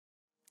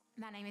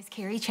My name is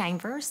Carrie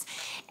Chambers,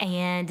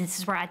 and this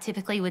is where I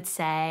typically would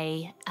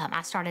say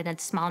I started a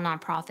small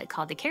nonprofit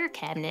called the Care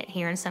Cabinet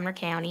here in Sumner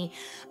County,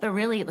 but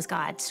really it was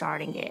God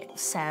starting it.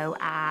 So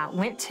I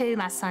went to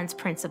my son's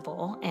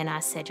principal and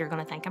I said, "You're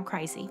going to think I'm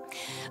crazy,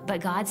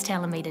 but God's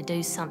telling me to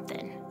do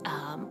something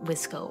with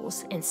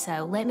schools, and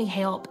so let me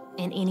help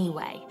in any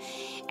way."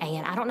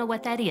 And I don't know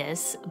what that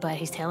is, but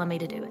he's telling me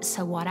to do it.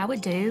 So what I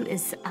would do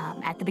is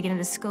at the beginning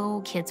of the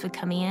school, kids would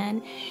come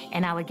in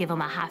and I would give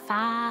them a high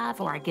five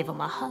or I'd give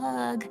them a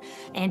hug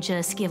and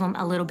just give them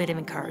a little bit of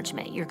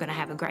encouragement. You're gonna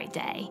have a great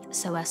day.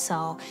 So I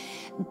saw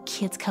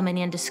kids coming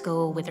into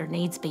school with their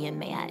needs being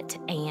met,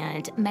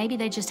 and maybe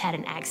they just had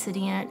an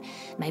accident.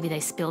 Maybe they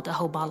spilled a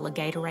whole bottle of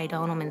Gatorade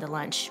on them in the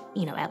lunch,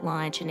 at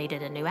lunch, and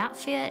needed a new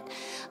outfit.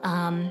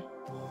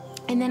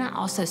 And then I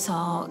also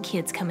saw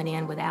kids coming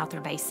in without their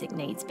basic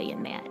needs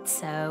being met.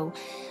 So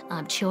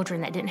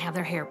children that didn't have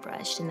their hair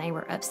brushed and they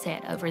were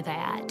upset over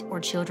that, or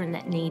children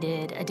that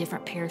needed a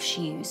different pair of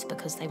shoes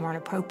because they weren't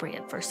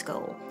appropriate for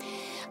school.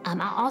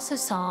 I also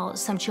saw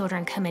some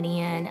children coming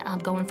in,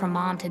 going from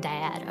mom to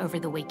dad over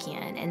the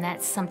weekend, and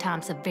that's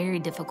sometimes a very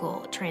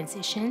difficult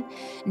transition,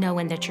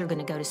 knowing that you're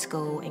going to go to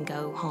school and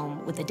go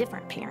home with a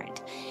different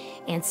parent.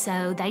 And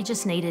so they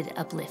just needed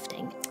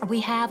uplifting. We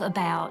have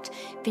about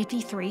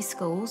 53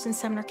 schools in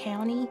Sumner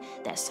County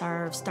that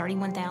serves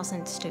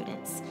 31,000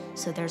 students.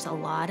 So there's a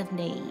lot of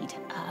need.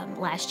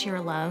 Last year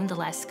alone, the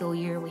last school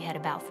year, we had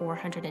about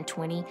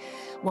 420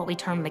 what we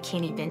term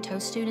McKinney-Bento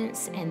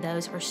students, and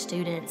those are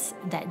students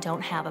that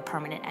don't have a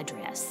permanent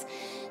address.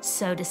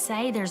 So to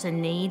say there's a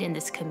need in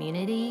this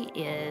community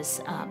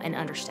is an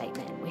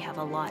understatement. We have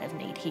a lot of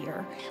need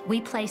here.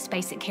 We placed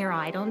basic care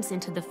items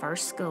into the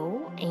first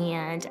school,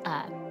 and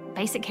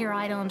basic care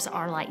items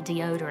are like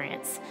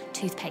deodorants,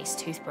 toothpaste,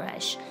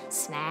 toothbrush,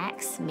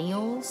 snacks,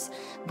 meals.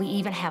 We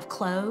even have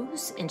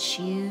clothes and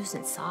shoes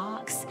and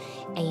socks,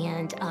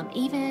 and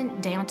even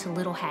down to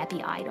little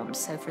happy items.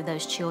 So for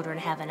those children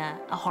having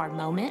a hard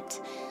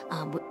moment,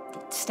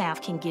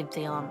 staff can give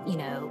them,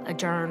 a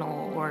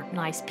journal or a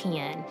nice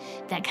pen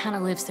that kind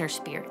of lifts their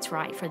spirits,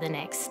 right, for the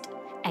next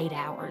 8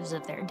 hours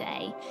of their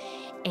day.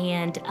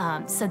 And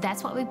so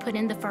that's what we put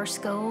in the first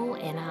school,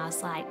 and I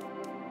was like,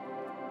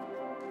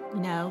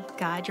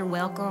 God, you're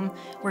welcome,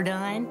 we're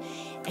done.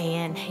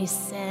 And he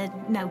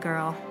said, "No,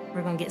 girl,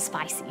 we're gonna get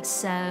spicy."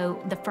 So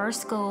the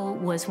first school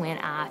was when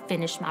I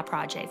finished my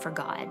project for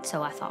God,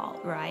 so I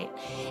thought, right?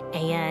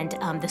 And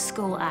the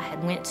school I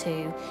had went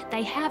to,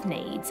 they have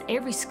needs.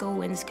 Every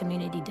school in this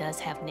community does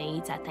have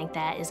needs. I think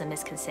that is a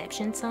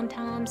misconception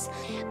sometimes.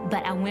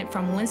 But I went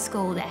from one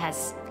school that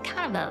has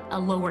kind of a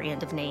lower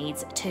end of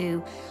needs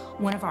to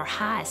one of our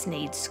highest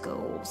needs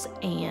schools,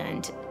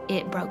 and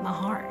it broke my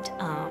heart.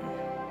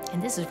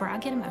 And this is where I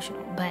get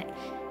emotional, but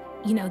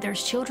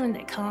there's children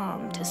that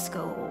come to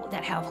school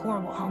that have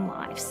horrible home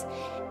lives,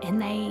 and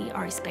they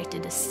are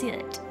expected to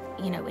sit,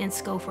 in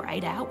school for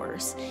 8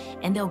 hours,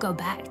 and they'll go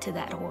back to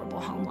that horrible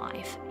home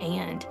life.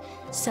 And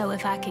so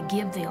if I could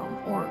give them,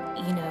 or,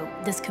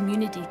 this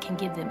community can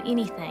give them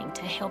anything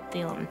to help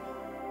them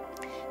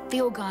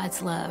feel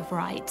God's love,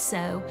 right?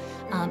 So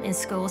in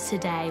schools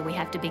today, we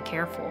have to be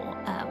careful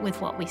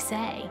with what we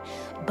say,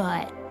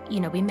 but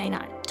we may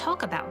not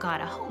talk about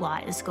God a whole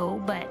lot in school,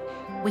 but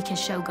we can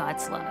show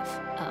God's love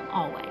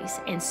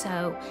always. And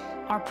so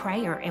our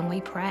prayer, and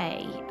we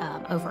pray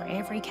over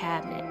every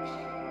cabinet,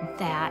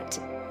 that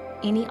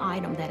any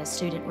item that a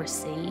student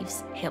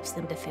receives helps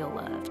them to feel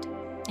loved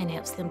and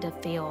helps them to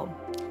feel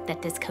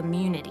that this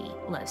community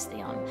loves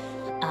them.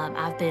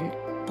 I've been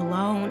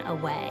blown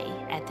away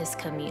at this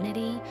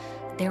community.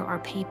 There are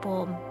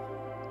people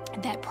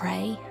that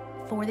pray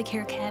for the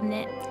Care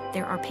Cabinet.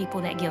 There are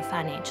people that give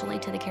financially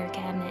to the Care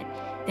Cabinet.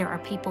 There are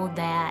people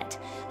that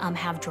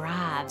have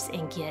drives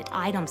and get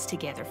items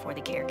together for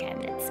the Care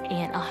Cabinets,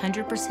 and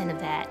 100% of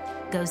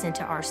that goes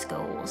into our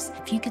schools.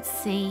 If you could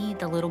see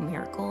the little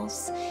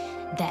miracles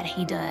that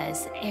he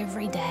does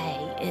every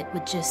day, it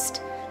would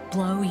just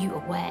blow you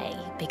away,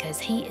 because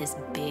he is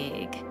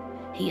big.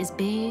 He is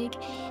big,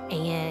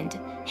 and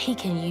he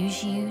can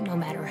use you no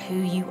matter who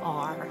you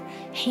are.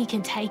 He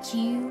can take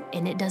you,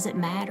 and it doesn't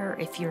matter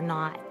if you're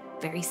not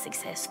very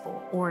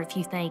successful, or if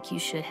you think you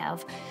should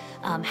have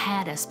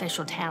had a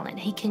special talent.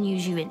 He can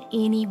use you in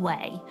any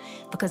way,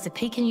 because if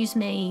he can use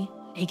me,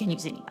 he can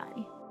use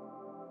anybody.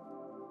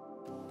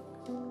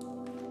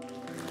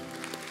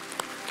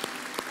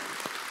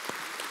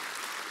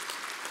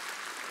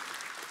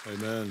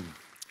 Amen.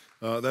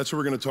 That's what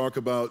we're going to talk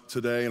about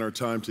today in our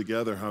time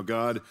together, how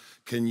God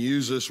can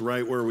use us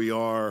right where we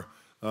are,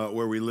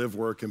 where we live,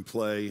 work, and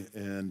play.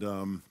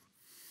 And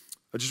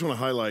I just want to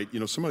highlight,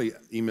 somebody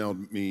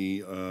emailed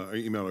me, or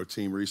emailed our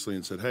team recently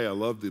and said, "Hey, I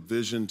love the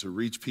vision to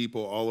reach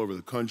people all over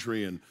the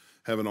country and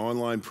have an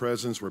online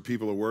presence where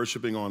people are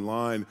worshiping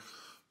online.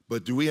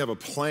 But do we have a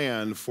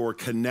plan for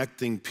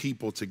connecting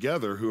people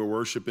together who are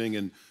worshiping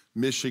in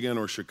Michigan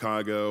or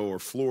Chicago or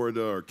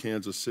Florida or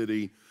Kansas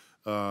City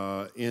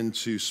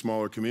into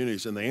smaller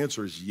communities?" And the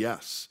answer is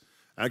yes.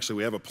 Actually,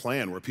 we have a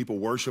plan where people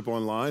worship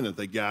online, and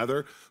they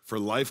gather for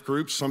life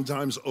groups,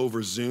 sometimes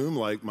over Zoom,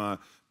 like my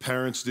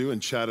parents do in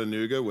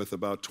Chattanooga with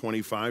about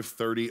 25,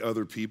 30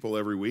 other people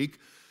every week.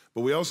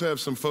 But we also have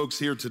some folks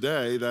here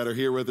today that are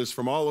here with us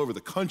from all over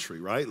the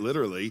country, right?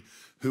 Literally,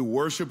 who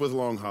worship with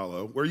Long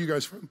Hollow. Where are you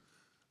guys from?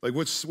 Like,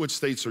 which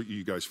states are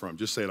you guys from?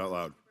 Just say it out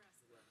loud.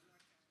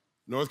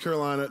 North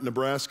Carolina,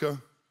 Nebraska,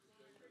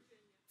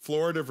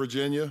 Florida,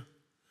 Virginia.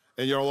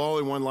 And you're all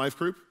in one life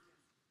group?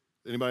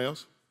 Anybody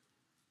else?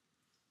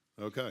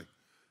 Okay.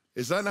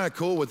 Is that not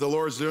cool what the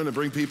Lord's doing to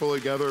bring people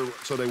together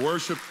so they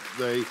worship,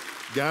 they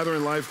gather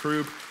in life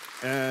group,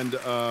 and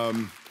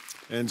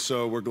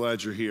so we're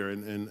glad you're here,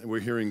 and we're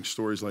hearing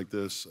stories like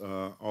this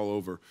all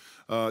over.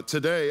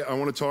 Today, I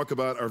want to talk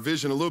about our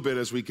vision a little bit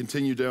as we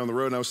continue down the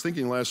road. And I was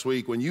thinking last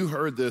week, when you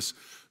heard this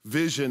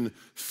vision,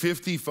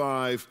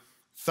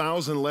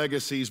 55,000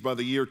 legacies by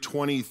the year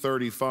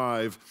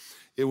 2035,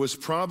 it was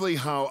probably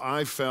how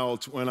I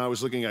felt when I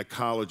was looking at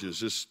colleges.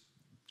 Just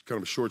kind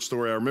of a short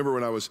story. I remember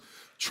when I was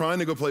trying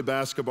to go play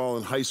basketball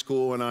in high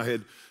school, and I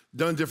had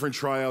done different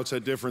tryouts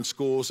at different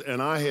schools,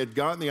 and I had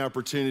gotten the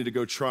opportunity to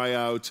go try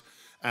out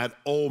at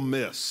Ole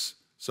Miss.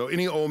 So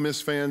any Ole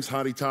Miss fans,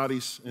 hottie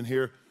toddies in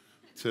here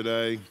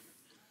today?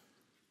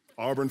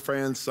 Auburn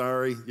fans,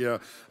 sorry. Yeah,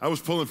 I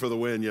was pulling for the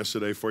win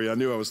yesterday for you. I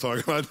knew I was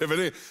talking about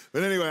that.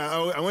 But anyway,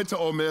 I went to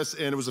Ole Miss,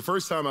 and it was the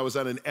first time I was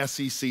at an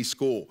SEC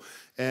school.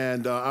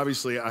 And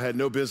obviously, I had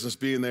no business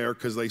being there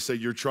because they said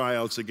your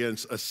tryouts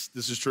against,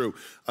 this is true,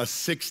 a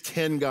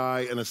 6'10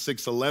 guy and a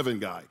 6'11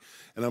 guy.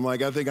 And I'm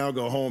like, I think I'll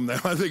go home now.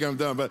 I think I'm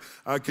done. But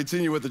I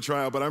continue with the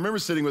trial. But I remember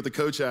sitting with the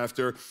coach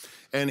after,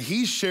 and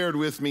he shared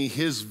with me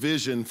his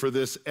vision for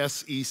this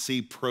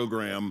SEC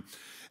program.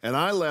 And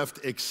I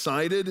left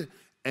excited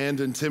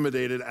and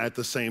intimidated at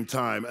the same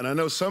time. And I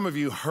know some of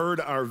you heard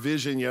our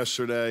vision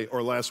yesterday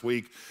or last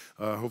week,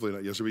 hopefully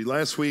not yesterday,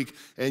 last week,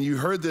 and you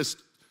heard this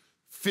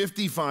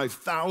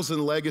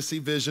 55,000 legacy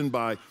vision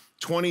by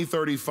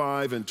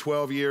 2035 in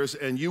 12 years,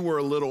 and you were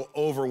a little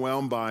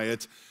overwhelmed by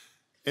it.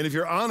 And if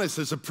you're honest,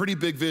 it's a pretty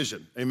big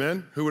vision,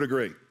 amen? Who would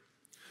agree?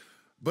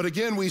 But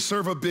again, we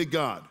serve a big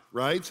God,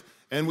 right?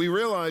 And we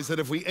realize that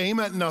if we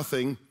aim at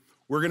nothing,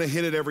 we're gonna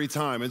hit it every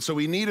time. And so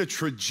we need a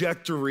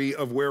trajectory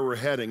of where we're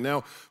heading.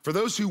 Now, for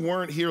those who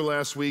weren't here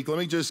last week, let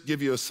me just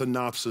give you a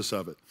synopsis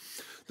of it.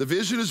 The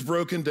vision is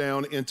broken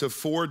down into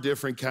 4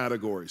 different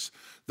categories.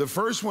 The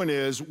first one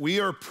is we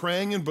are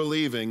praying and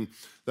believing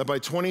that by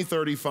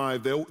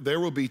 2035, there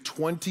will be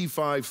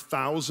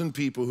 25,000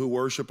 people who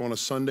worship on a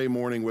Sunday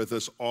morning with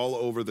us all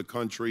over the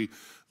country,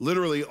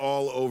 literally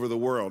all over the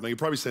world. Now, you're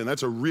probably saying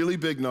that's a really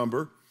big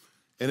number,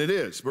 and it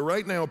is. But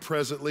right now,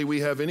 presently, we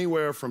have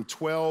anywhere from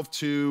 12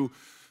 to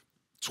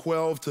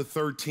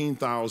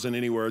 13,000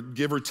 anywhere,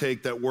 give or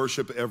take, that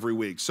worship every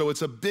week. So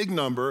it's a big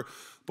number,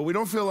 but we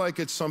don't feel like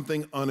it's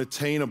something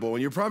unattainable.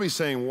 And you're probably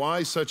saying,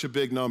 why such a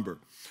big number?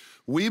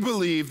 We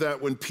believe that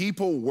when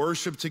people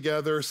worship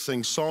together,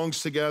 sing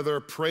songs together,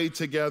 pray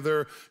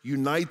together,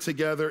 unite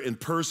together in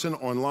person,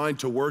 online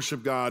to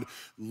worship God,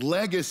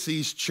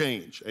 legacies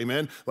change,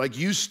 amen? Like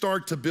you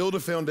start to build a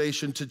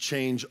foundation to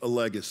change a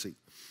legacy.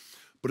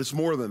 But it's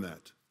more than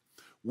that.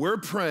 We're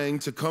praying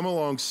to come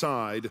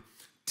alongside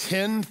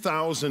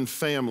 10,000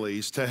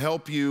 families to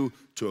help you,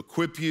 to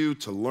equip you,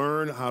 to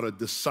learn how to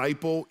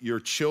disciple your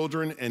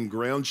children and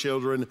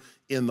grandchildren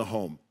in the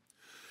home.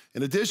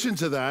 In addition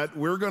to that,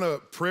 we're gonna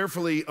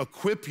prayerfully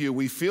equip you,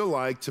 we feel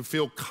like, to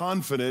feel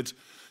confident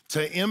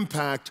to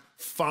impact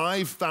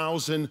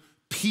 5,000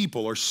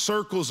 people or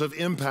circles of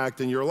impact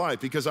in your life,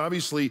 because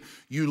obviously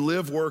you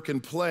live, work,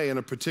 and play in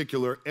a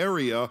particular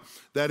area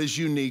that is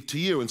unique to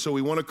you. And so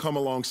we wanna come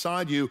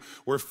alongside you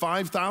where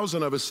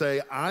 5,000 of us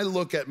say, I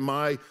look at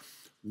my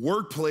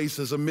workplace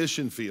as a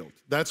mission field.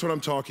 That's what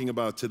I'm talking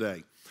about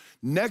today.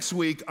 Next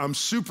week, I'm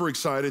super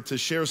excited to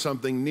share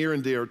something near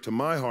and dear to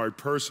my heart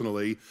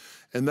personally,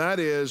 and that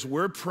is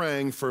we're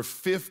praying for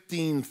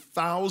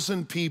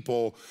 15,000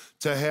 people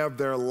to have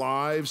their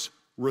lives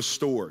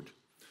restored.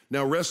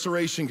 Now,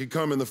 restoration can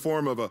come in the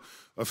form of a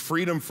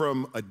freedom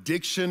from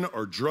addiction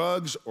or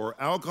drugs or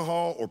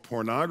alcohol or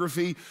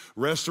pornography.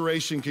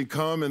 Restoration can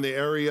come in the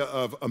area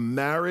of a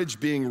marriage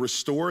being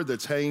restored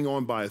that's hanging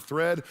on by a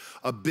thread.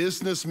 A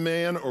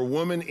businessman or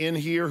woman in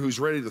here who's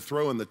ready to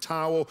throw in the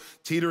towel,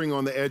 teetering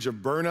on the edge of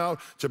burnout,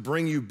 to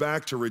bring you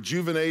back to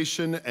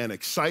rejuvenation and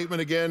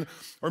excitement again.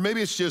 Or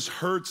maybe it's just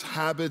hurts,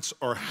 habits,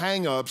 or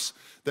hang-ups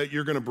that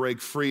you're gonna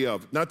break free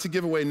of. Not to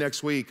give away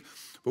next week,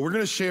 but we're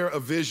gonna share a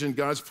vision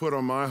God's put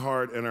on my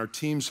heart and our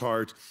team's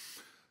heart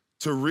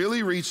to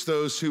really reach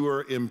those who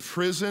are in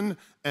prison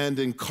and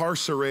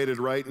incarcerated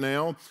right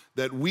now,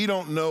 that we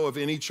don't know of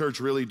any church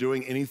really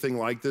doing anything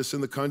like this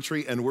in the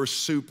country, and we're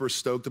super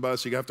stoked about it,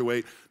 so you have to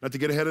wait, not to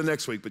get ahead of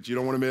next week, but you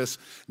don't wanna miss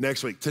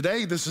next week.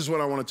 Today, this is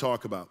what I wanna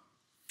talk about.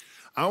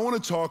 I wanna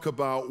talk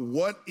about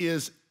what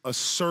is a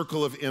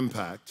circle of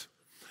impact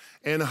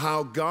and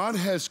how God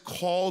has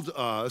called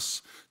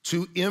us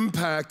to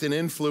impact and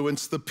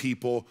influence the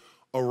people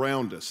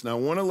around us. Now, I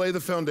wanna lay the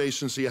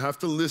foundation, so you have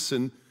to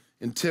listen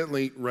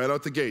intently right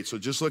out the gate. So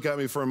just look at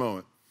me for a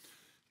moment.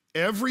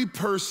 Every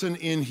person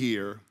in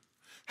here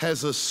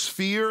has a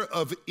sphere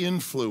of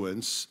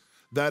influence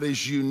that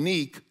is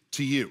unique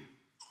to you.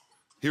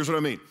 Here's what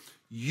I mean.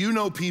 You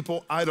know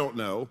people I don't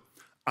know.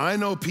 I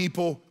know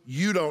people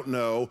you don't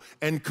know.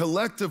 And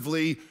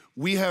collectively,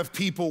 we have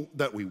people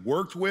that we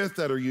worked with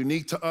that are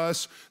unique to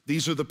us.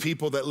 These are the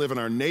people that live in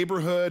our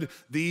neighborhood.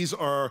 These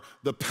are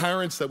the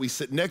parents that we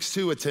sit next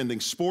to attending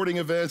sporting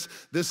events.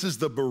 This is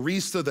the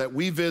barista that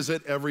we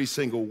visit every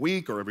single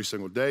week or every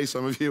single day,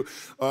 some of you,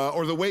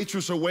 or the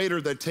waitress or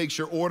waiter that takes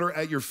your order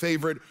at your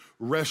favorite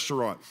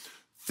restaurant.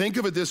 Think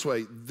of it this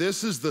way.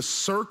 This is the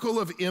circle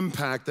of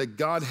impact that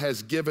God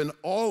has given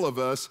all of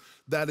us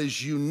that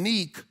is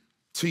unique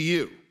to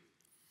you.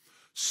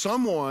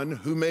 Someone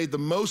who made the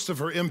most of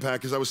her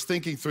impact, as I was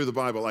thinking through the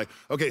Bible, like,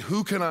 okay,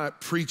 who can I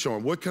preach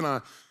on? What can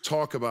I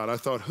talk about? I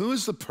thought, who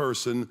is the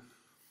person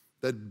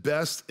that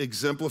best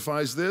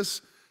exemplifies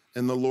this?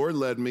 And the Lord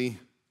led me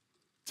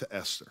to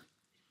Esther.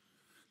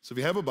 So if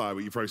you have a Bible,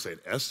 you're probably saying,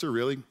 Esther,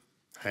 really?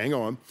 Hang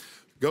on.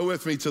 Go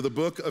with me to the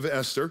book of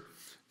Esther.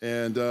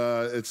 And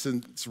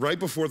it's right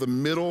before the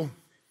middle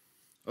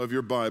of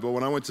your Bible.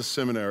 When I went to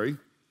seminary,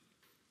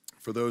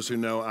 for those who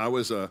know, I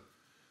was a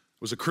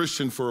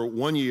Christian for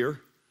 1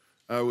 year.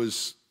 I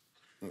was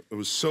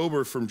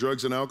sober from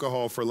drugs and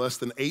alcohol for less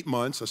than 8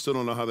 months. I still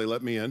don't know how they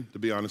let me in, to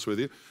be honest with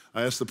you.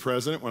 I asked the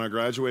president when I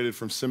graduated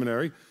from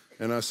seminary,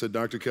 and I said,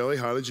 Dr. Kelly,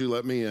 how did you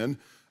let me in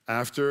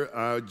after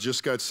I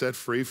just got set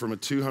free from a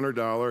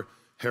 $200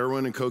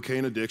 heroin and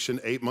cocaine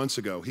addiction 8 months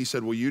ago? He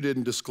said, well, you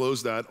didn't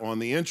disclose that on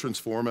the entrance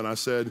form. And I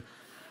said,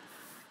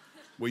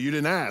 well, you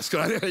didn't ask.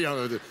 I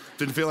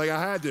didn't feel like I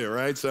had to,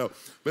 right? So,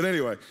 but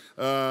anyway,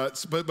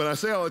 but I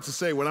say all that to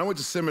say, when I went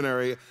to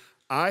seminary,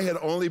 I had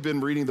only been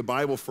reading the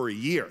Bible for a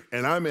year,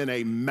 and I'm in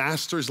a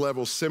master's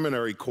level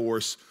seminary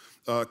courses.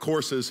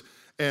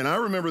 And I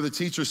remember the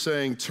teacher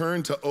saying,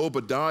 turn to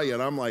Obadiah,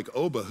 and I'm like,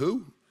 Oba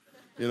who?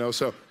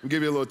 So I'll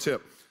give you a little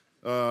tip.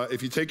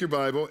 If you take your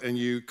Bible and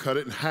you cut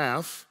it in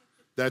half,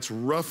 that's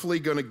roughly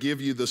gonna give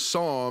you the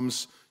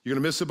Psalms. You're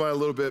gonna miss it by a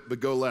little bit,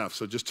 but go left.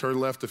 So just turn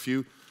left a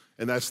few,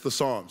 and that's the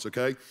Psalms,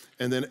 okay?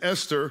 And then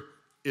Esther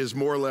is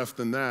more left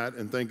than that,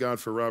 and thank God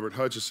for Robert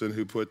Hutchison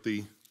who put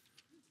the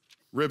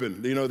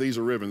ribbon. These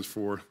are ribbons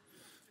for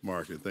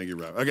marketing. Thank you,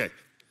 Rob. Okay,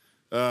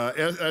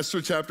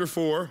 Esther chapter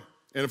 4,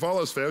 and if all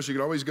else fails, you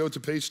can always go to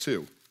page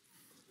 2,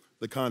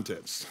 the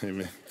contents.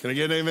 Amen. Can I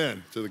get an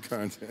amen to the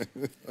content?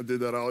 I did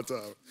that all the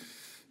time.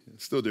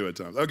 Still do at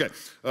times. Okay,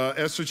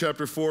 Esther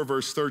chapter 4,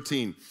 verse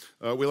 13.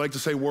 We like to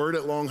say word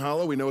at Long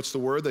Hollow. We know it's the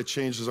word that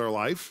changes our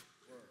life.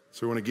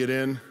 So we want to get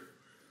in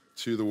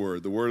to the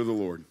word of the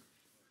Lord.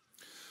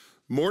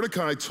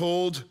 Mordecai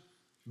told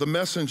the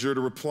messenger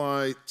to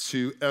reply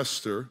to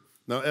Esther.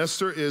 Now,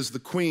 Esther is the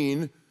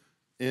queen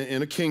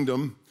in a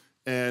kingdom,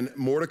 and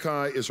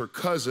Mordecai is her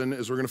cousin,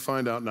 as we're going to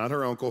find out, not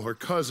her uncle, her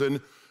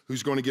cousin,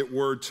 who's going to get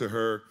word to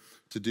her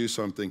to do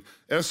something.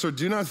 Esther,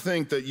 do not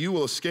think that you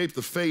will escape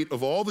the fate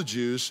of all the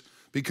Jews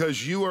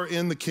because you are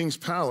in the king's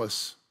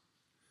palace.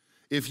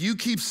 If you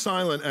keep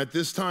silent at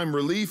this time,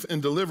 relief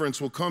and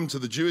deliverance will come to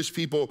the Jewish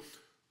people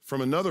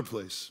from another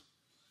place.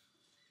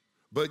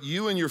 But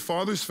you and your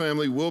father's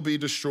family will be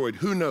destroyed.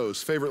 Who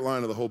knows? Favorite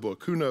line of the whole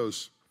book. Who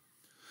knows?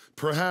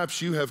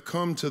 Perhaps you have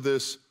come to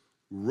this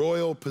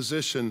royal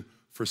position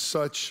for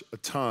such a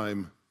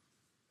time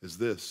as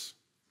this.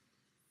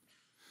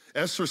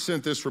 Esther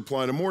sent this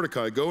reply to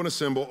Mordecai, go and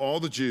assemble all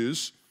the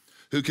Jews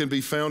who can be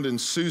found in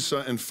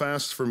Susa and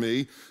fast for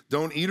me.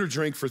 Don't eat or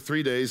drink for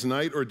 3 days,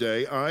 night or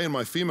day. I and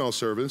my female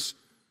servants,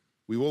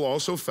 we will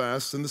also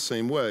fast in the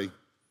same way.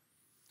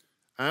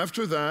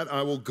 After that,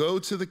 I will go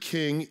to the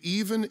king,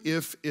 even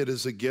if it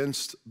is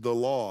against the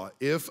law.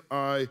 If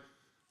I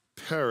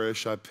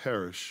perish, I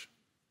perish.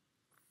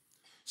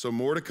 So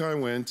Mordecai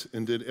went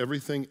and did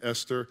everything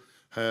Esther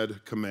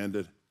had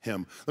commanded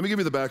him. Let me give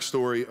you the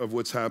backstory of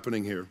what's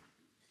happening here.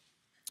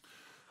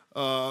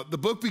 The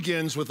book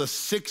begins with a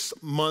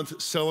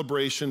 6-month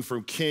celebration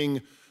from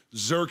King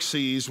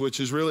Xerxes, which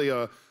is really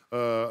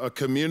a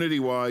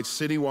community-wide,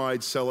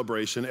 city-wide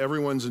celebration.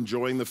 Everyone's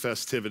enjoying the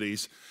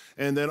festivities.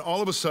 And then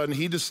all of a sudden,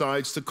 he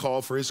decides to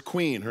call for his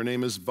queen. Her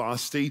name is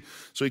Vashti.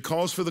 So he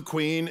calls for the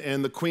queen,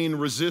 and the queen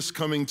resists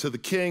coming to the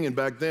king. And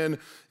back then,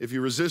 if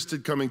you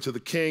resisted coming to the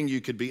king, you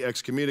could be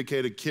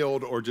excommunicated,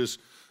 killed, or just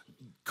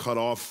cut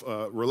off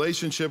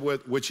relationship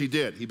with, which he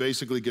did. He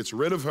basically gets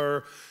rid of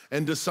her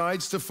and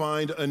decides to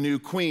find a new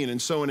queen.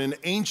 And so in an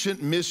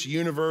ancient Miss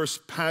Universe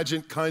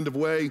pageant kind of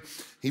way,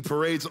 he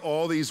parades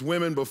all these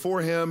women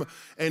before him,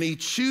 and he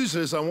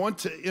chooses, I want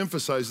to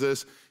emphasize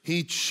this,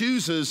 he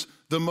chooses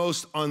the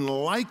most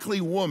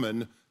unlikely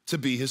woman to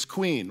be his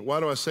queen. Why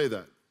do I say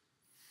that?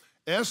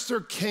 Esther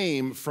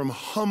came from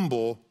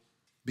humble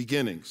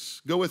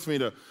beginnings. Go with me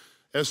to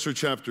Esther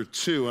chapter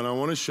 2, and I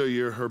want to show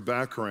you her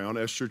background,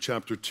 Esther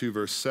chapter 2,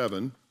 verse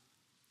 7.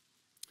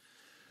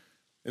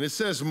 And it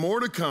says,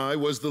 Mordecai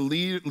was the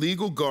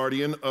legal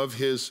guardian of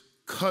his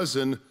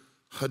cousin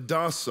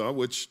Hadassah,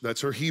 which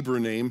that's her Hebrew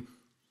name,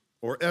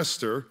 or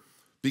Esther,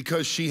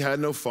 because she had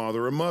no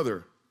father or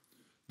mother.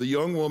 The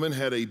young woman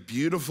had a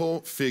beautiful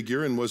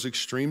figure and was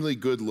extremely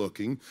good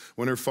looking.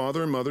 When her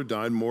father and mother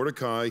died,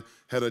 Mordecai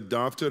had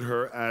adopted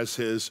her as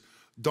his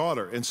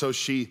daughter. And so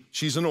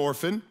she's an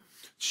orphan.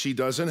 She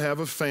doesn't have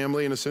a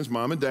family in a sense,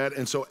 mom and dad.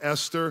 And so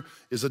Esther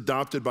is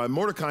adopted by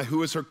Mordecai,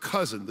 who is her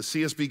cousin. The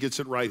CSB gets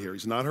it right here.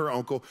 He's not her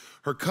uncle,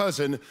 her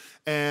cousin.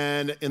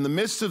 And in the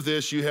midst of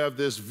this, you have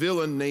this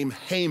villain named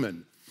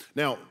Haman.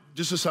 Now,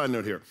 just a side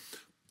note here.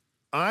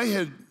 I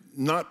had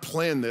not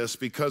planned this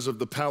because of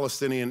the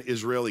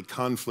Palestinian-Israeli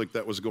conflict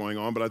that was going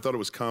on, but I thought it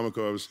was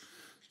comical.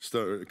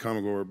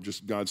 Or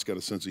just God's got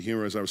a sense of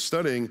humor as I was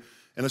studying,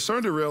 and I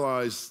started to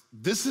realize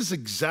this is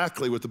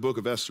exactly what the book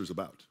of Esther is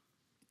about.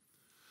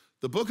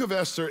 The book of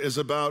Esther is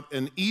about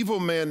an evil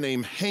man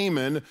named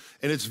Haman,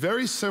 and it's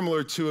very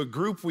similar to a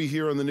group we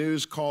hear on the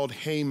news called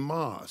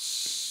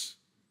Hamas.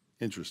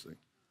 Interesting.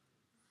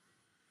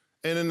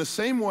 And in the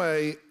same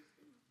way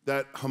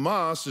that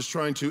Hamas is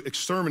trying to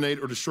exterminate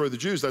or destroy the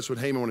Jews, that's what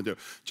Haman wanted to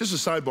do. Just a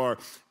sidebar,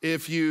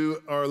 if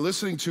you are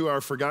listening to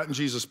our Forgotten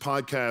Jesus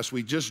podcast,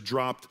 we just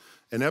dropped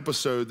an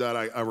episode that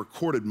I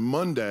recorded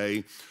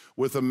Monday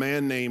with a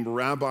man named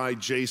Rabbi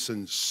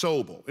Jason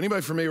Sobel.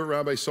 Anybody familiar with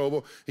Rabbi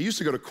Sobel? He used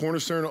to go to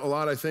Cornerstone a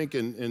lot, I think,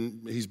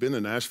 and he's been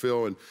to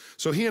Nashville. And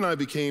so he and I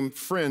became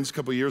friends a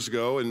couple years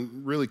ago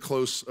and really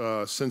close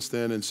since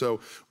then. And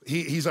so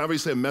he's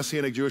obviously a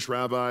Messianic Jewish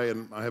rabbi,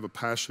 and I have a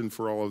passion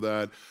for all of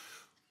that.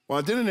 Well,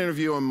 I did an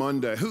interview on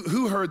Monday.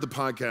 Who heard the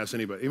podcast?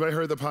 Anybody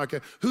heard the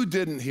podcast? Who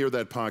didn't hear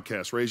that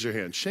podcast? Raise your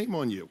hand. Shame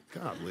on you.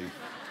 Golly.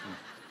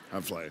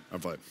 I'm playing.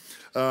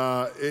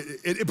 But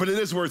it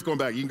is worth going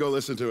back. You can go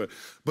listen to it.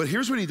 But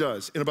here's what he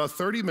does. In about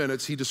 30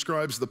 minutes, he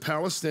describes the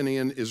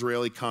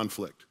Palestinian-Israeli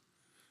conflict.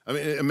 I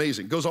mean,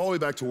 amazing. Goes all the way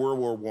back to World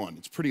War I.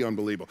 It's pretty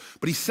unbelievable.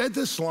 But he said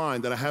this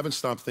line that I haven't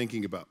stopped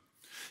thinking about.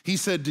 He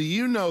said, do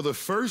you know the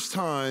first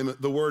time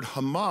the word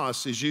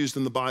Hamas is used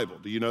in the Bible?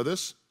 Do you know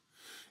this?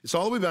 It's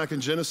all the way back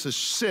in Genesis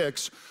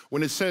 6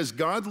 when it says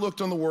God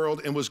looked on the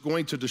world and was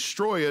going to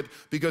destroy it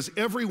because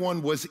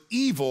everyone was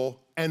evil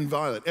and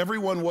violent.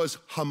 Everyone was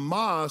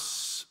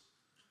Hamas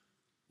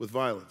with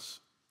violence.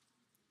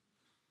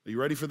 Are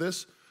you ready for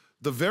this?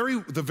 The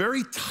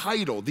very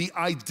title, the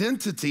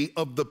identity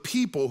of the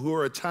people who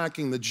are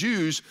attacking the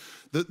Jews,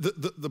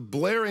 the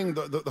blaring,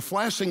 the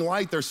flashing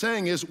light they're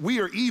saying is, we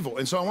are evil.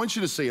 And so I want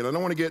you to see it. I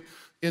don't want to get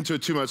into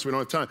it too much, so we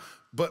don't have time.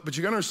 But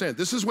you gotta understand,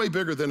 this is way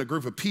bigger than a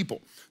group of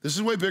people. This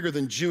is way bigger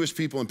than Jewish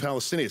people and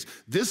Palestinians.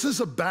 This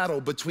is a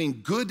battle between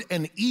good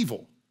and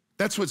evil.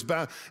 That's what's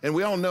bad. And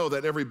we all know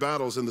that every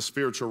battle's in the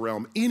spiritual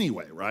realm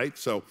anyway, right?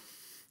 So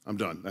I'm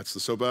done. That's the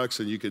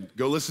soapbox, and you can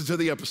go listen to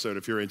the episode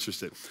if you're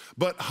interested.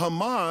 But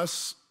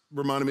Hamas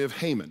reminded me of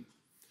Haman.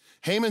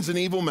 Haman's an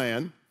evil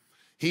man.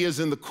 He is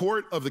in the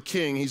court of the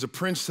king. He's a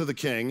prince to the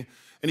king.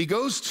 And he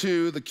goes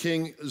to the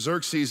king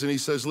Xerxes and he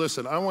says,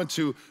 listen, I want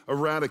to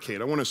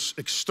eradicate, I want to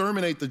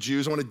exterminate the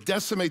Jews, I want to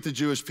decimate the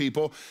Jewish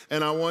people,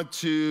 and I want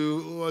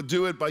to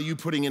do it by you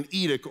putting an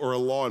edict or a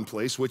law in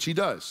place, which he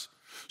does.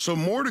 So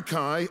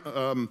Mordecai,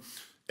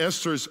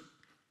 Esther's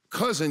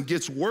cousin,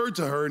 gets word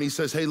to her and he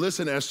says, hey,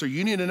 listen, Esther,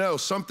 you need to know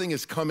something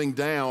is coming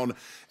down.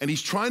 And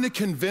he's trying to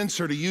convince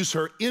her to use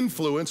her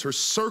influence, her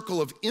circle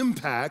of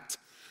impact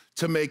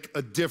to make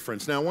a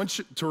difference. Now, I want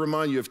you to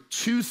remind you of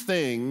two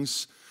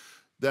things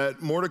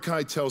that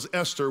Mordecai tells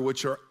Esther,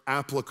 which are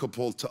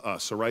applicable to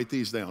us. So write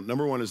these down.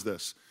 Number one is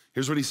this.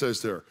 Here's what he says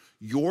to her.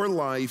 Your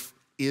life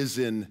is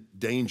in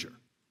danger.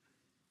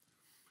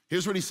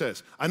 Here's what he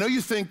says. I know you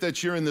think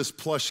that you're in this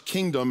plush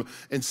kingdom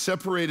and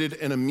separated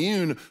and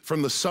immune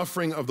from the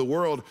suffering of the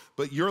world,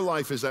 but your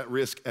life is at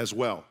risk as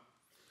well.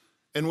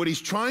 And what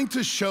he's trying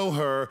to show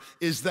her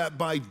is that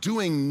by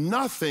doing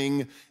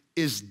nothing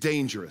is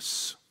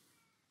dangerous.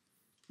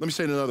 Let me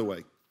say it another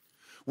way.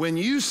 When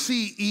you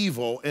see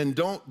evil and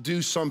don't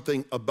do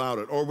something about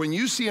it, or when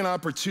you see an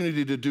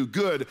opportunity to do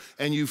good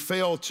and you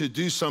fail to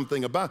do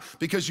something about it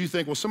because you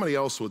think, well, somebody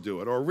else will do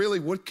it, or really,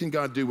 what can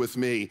God do with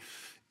me?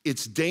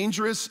 It's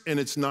dangerous and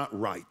it's not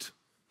right.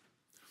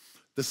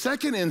 The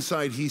second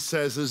insight he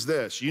says is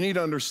this. You need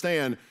to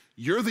understand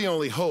you're the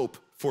only hope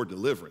for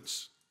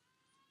deliverance.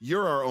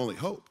 You're our only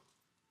hope.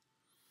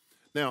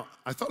 Now,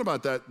 I thought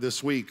about that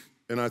this week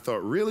and I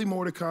thought, really,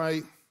 Mordecai?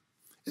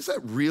 Is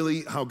that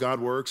really how God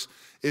works?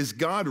 Is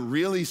God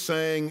really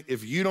saying,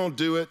 if you don't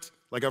do it,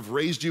 like I've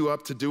raised you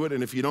up to do it,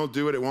 and if you don't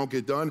do it, it won't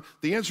get done?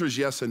 The answer is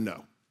yes and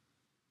no,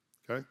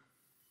 okay?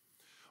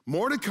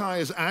 Mordecai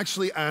is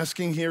actually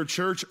asking here,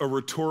 church, a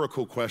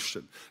rhetorical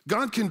question.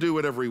 God can do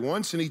whatever he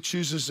wants, and he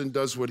chooses and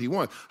does what he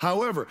wants.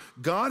 However,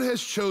 God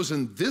has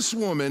chosen this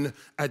woman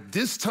at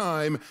this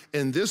time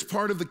in this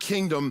part of the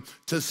kingdom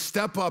to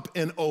step up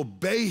and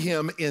obey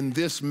him in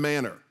this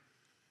manner.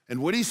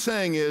 And what he's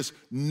saying is,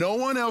 no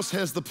one else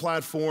has the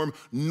platform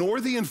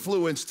nor the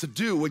influence to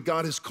do what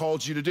God has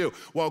called you to do.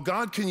 While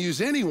God can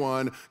use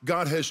anyone,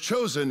 God has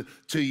chosen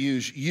to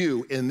use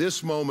you in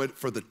this moment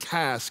for the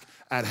task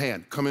at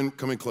hand. Come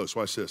in close,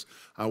 watch this.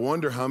 I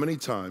wonder how many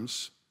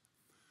times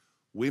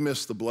we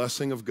miss the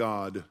blessing of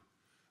God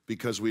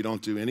because we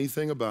don't do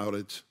anything about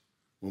it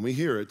when we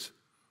hear it,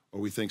 or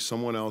we think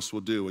someone else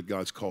will do what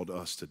God's called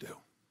us to do.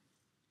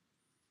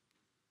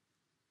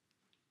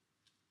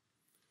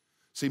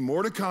 See,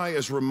 Mordecai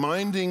is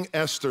reminding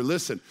Esther,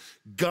 listen,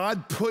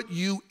 God put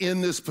you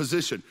in this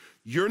position.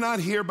 You're not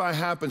here by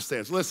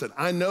happenstance. Listen,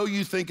 I know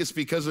you think it's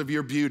because of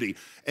your beauty,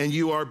 and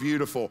you are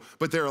beautiful,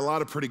 but there are a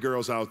lot of pretty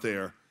girls out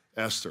there,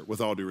 Esther, with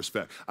all due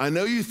respect. I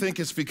know you think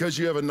it's because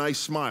you have a nice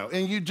smile,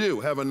 and you do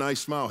have a nice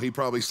smile, he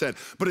probably said,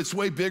 but it's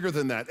way bigger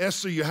than that.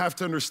 Esther, you have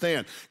to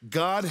understand,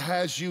 God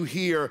has you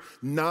here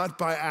not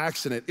by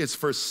accident. It's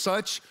for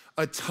such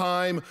a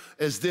time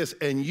as this,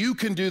 and you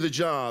can do the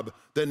job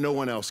that no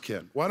one else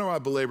can. Why do I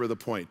belabor the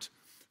point?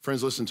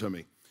 Friends, listen to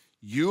me.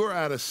 You are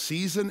at a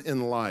season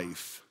in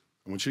life,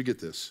 I want you to get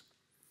this,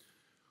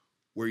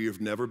 where you've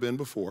never been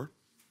before.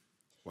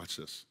 Watch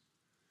this.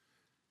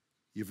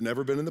 You've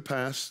never been in the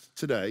past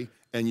today,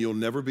 and you'll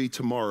never be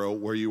tomorrow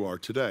where you are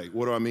today.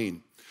 What do I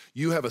mean?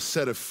 You have a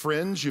set of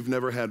friends you've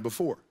never had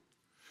before.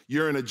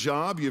 You're in a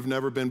job you've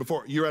never been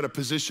before. You're at a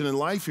position in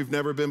life you've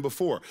never been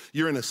before.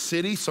 You're in a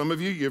city, some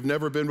of you've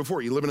never been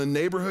before. You live in a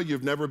neighborhood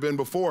you've never been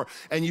before,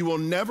 and you will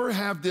never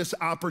have this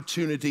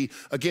opportunity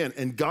again.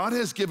 And God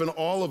has given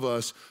all of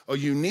us a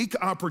unique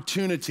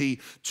opportunity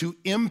to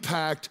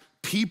impact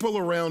people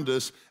around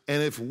us,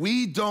 and if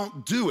we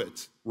don't do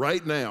it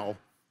right now,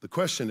 the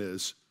question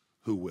is,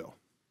 who will?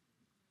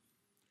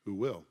 Who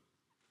will?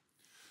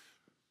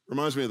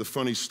 Reminds me of the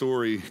funny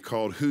story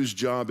called Whose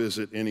Job Is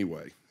It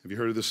Anyway? Have you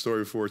heard of this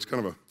story before? It's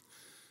kind of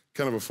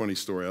a funny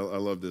story. I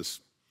love this.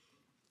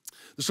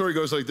 The story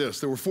goes like this.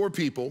 There were 4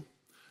 people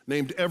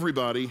named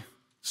everybody,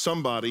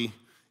 somebody,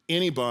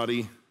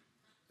 anybody,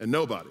 and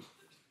nobody.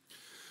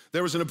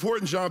 There was an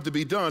important job to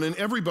be done, and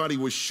everybody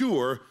was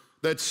sure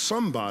that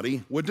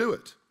somebody would do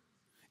it.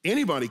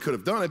 Anybody could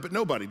have done it, but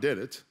nobody did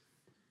it.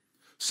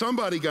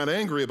 Somebody got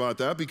angry about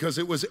that because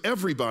it was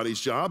everybody's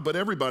job, but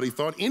everybody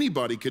thought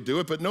anybody could do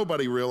it, but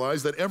nobody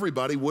realized that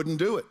everybody wouldn't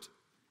do it.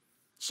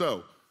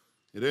 So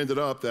it ended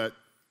up that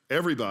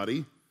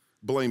everybody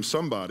blamed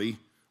somebody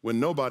when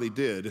nobody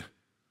did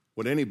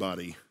what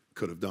anybody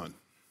could have done.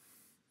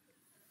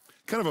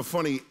 Kind of a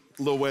funny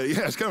little way,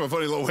 it's kind of a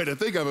funny little way to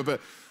think of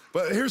it,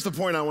 but here's the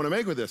point I want to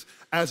make with this.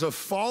 As a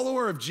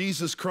follower of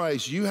Jesus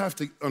Christ, you have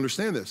to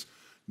understand this.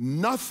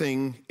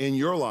 Nothing in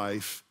your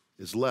life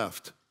is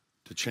left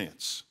to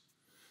chance.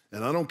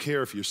 And I don't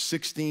care if you're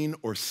 16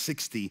 or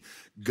 60,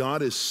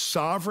 God is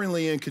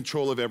sovereignly in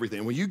control of everything.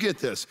 And when you get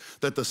this,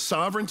 that the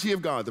sovereignty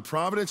of God, the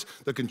providence,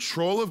 the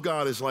control of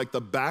God is like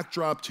the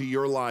backdrop to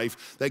your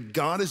life, that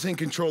God is in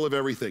control of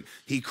everything.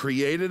 He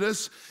created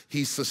us,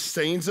 he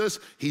sustains us,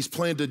 he's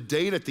planned a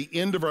date at the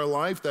end of our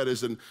life that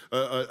is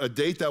a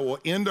date that will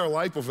end our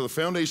life before the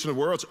foundation of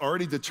the world. It's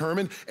already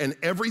determined, and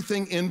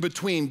everything in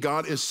between,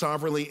 God is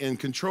sovereignly in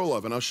control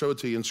of. And I'll show it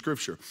to you in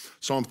Scripture.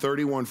 Psalm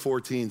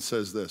 31:14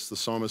 says this. The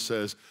psalmist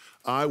says,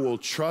 I will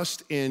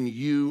trust in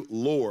you,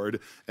 Lord,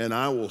 and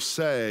I will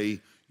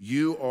say,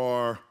 you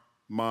are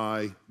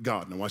my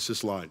God. Now watch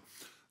this line.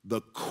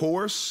 The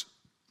course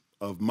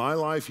of my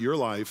life, your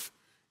life,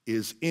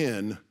 is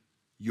in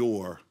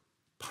your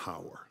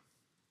power.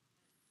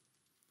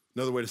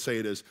 Another way to say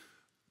it is,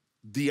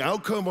 the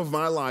outcome of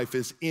my life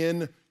is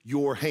in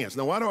your hands.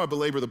 Now, why do I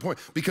belabor the point?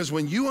 Because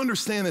when you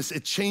understand this,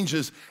 it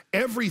changes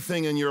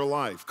everything in your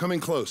life.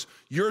 Coming close.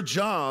 Your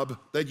job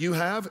that you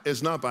have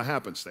is not by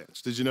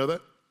happenstance. Did you know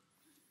that?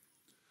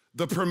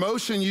 The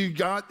promotion you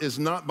got is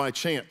not by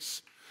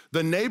chance.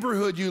 The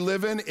neighborhood you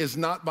live in is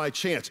not by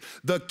chance.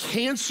 The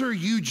cancer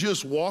you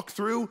just walked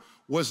through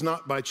was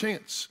not by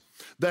chance.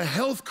 The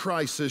health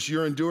crisis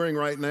you're enduring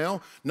right now,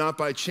 not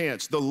by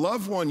chance. The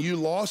loved one you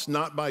lost,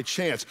 not by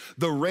chance.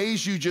 The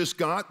raise you just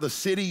got, the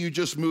city you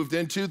just moved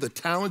into, the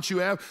talent you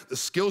have, the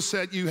skill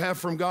set you have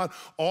from God,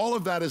 all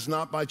of that is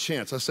not by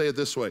chance. I say it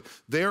this way.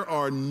 There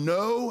are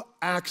no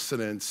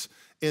accidents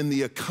in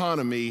the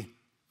economy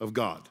of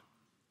God.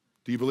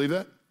 Do you believe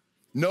that?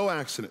 No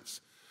accidents.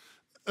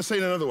 Let's say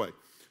it another way.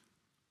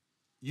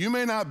 You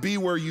may not be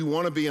where you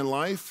want to be in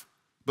life,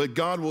 but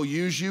God will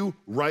use you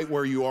right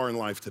where you are in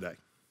life today.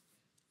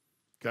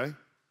 Okay?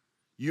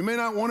 You may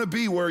not want to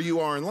be where you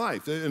are in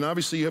life, and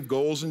obviously you have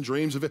goals and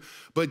dreams of it,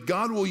 but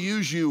God will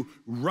use you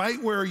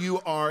right where you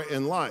are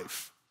in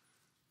life.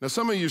 Now,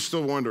 some of you are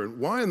still wondering,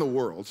 why in the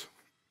world,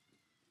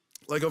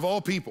 like of all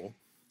people,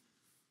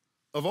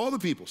 of all the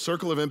people,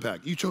 circle of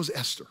impact, you chose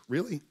Esther,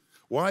 really?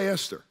 Why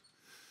Esther?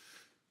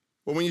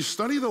 Well, when you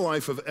study the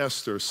life of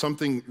Esther,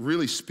 something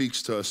really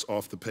speaks to us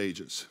off the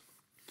pages.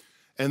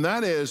 And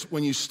that is,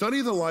 when you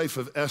study the life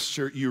of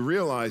Esther, you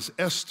realize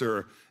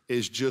Esther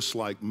is just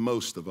like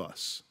most of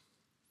us,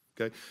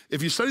 okay?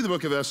 If you study the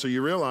book of Esther,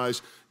 you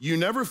realize you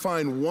never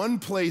find one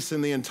place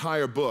in the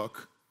entire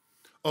book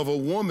of a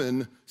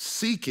woman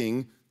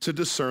seeking to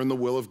discern the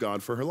will of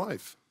God for her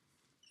life.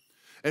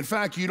 In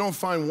fact, you don't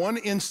find one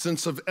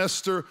instance of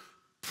Esther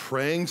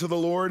praying to the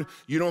Lord.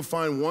 You don't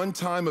find one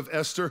time of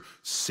Esther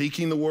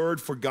seeking the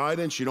word for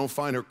guidance. You don't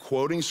find her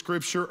quoting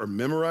scripture or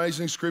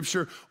memorizing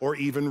scripture or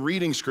even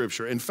reading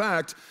scripture. In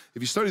fact,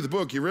 if you study the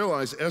book, you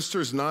realize Esther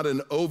is not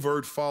an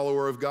overt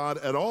follower of God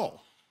at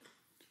all.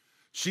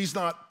 She's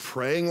not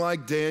praying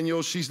like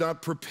Daniel. She's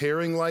not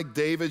preparing like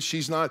David.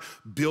 She's not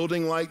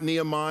building like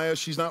Nehemiah.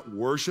 She's not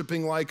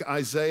worshiping like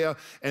Isaiah.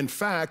 In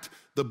fact,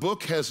 the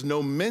book has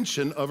no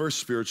mention of her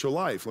spiritual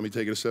life. Let me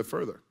take it a step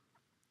further.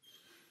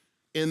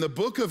 In the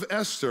book of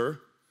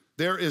Esther,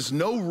 there is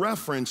no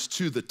reference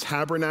to the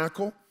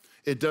tabernacle.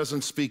 It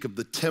doesn't speak of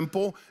the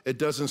temple. It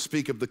doesn't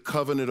speak of the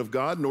covenant of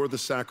God, nor the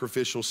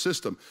sacrificial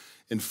system.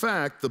 In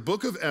fact, the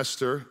book of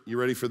Esther, you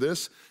ready for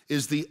this,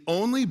 is the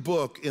only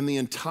book in the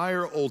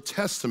entire Old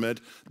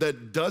Testament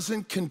that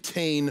doesn't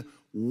contain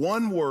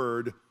one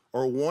word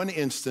or one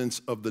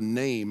instance of the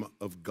name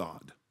of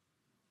God,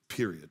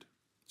 period.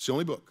 It's the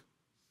only book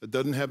that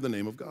doesn't have the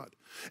name of God.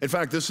 In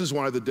fact, this is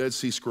why the Dead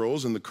Sea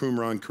Scrolls in the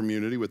Qumran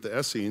community with the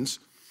Essenes,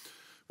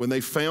 when they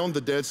found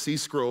the Dead Sea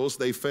Scrolls,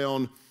 they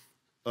found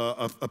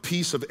a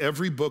piece of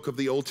every book of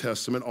the Old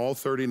Testament, all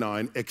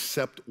 39,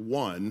 except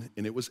one,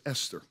 and it was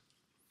Esther.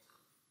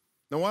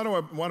 Now, why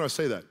do I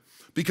say that?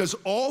 Because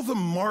all the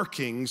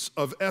markings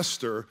of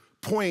Esther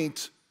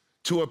point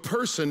to a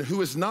person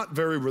who is not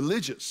very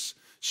religious.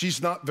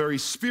 She's not very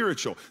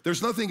spiritual.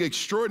 There's nothing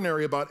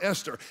extraordinary about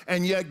Esther.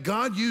 And yet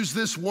God used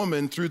this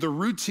woman through the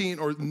routine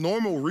or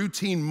normal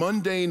routine,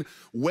 mundane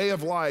way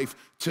of life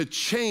to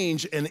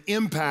change and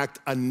impact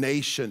a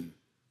nation.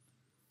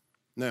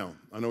 Now,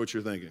 I know what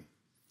you're thinking.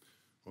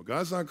 Well,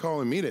 God's not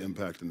calling me to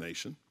impact a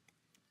nation.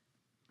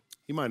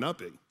 He might not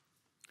be.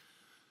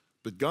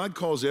 But God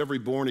calls every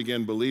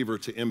born-again believer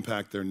to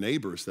impact their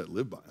neighbors that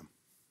live by him.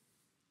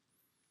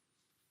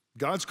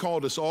 God's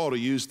called us all to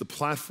use the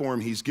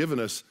platform he's given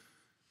us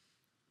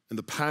and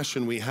the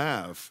passion we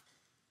have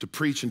to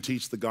preach and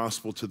teach the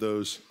gospel to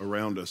those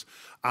around us.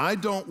 I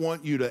don't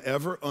want you to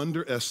ever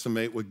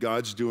underestimate what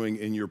God's doing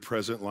in your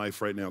present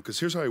life right now, because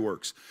here's how he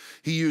works.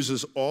 He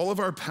uses all of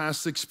our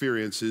past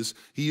experiences.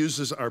 He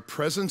uses our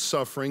present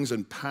sufferings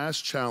and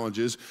past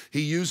challenges.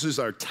 He uses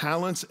our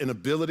talents and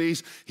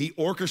abilities. He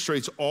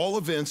orchestrates all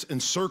events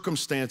and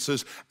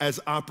circumstances as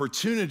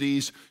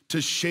opportunities to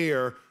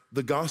share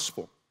the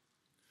gospel.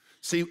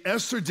 See,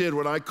 Esther did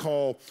what I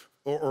call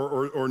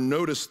or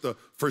notice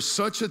for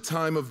such a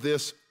time of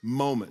this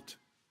moment.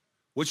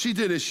 What she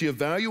did is she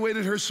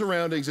evaluated her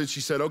surroundings and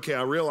she said, okay,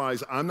 I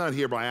realize I'm not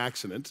here by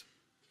accident.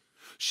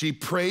 She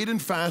prayed and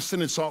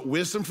fasted and sought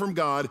wisdom from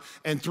God,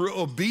 and through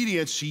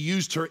obedience, she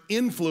used her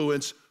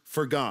influence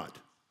for God.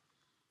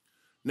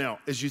 Now,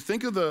 as you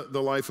think of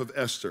the life of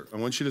Esther, I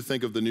want you to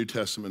think of the New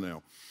Testament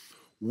now.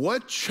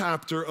 What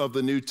chapter of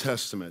the New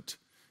Testament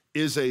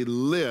is a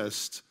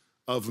list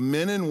of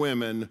men and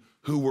women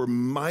who were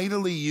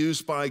mightily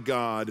used by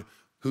God,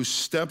 who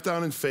stepped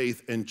out in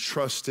faith and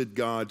trusted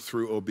God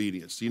through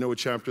obedience? Do you know what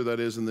chapter that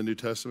is in the New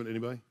Testament,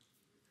 anybody?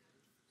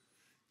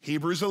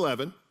 Hebrews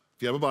 11.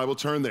 If you have a Bible,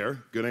 turn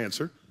there. Good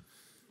answer.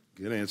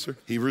 Good answer.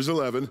 Hebrews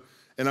 11.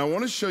 And I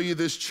want to show you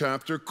this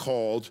chapter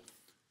called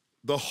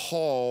the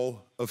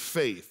Hall of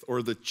Faith,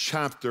 or the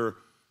chapter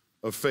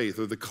of faith,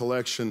 or the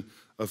collection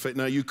of faith.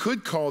 Now, you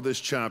could call this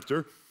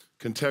chapter,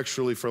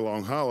 contextually for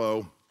Long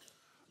Hollow,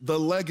 the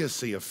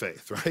legacy of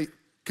faith, right?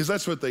 Because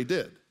that's what they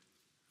did.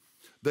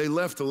 They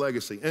left a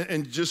legacy.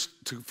 And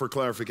for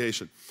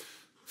clarification,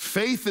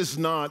 faith is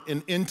not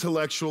an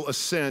intellectual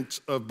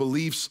assent of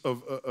beliefs,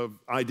 of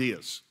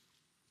ideas,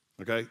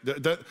 okay?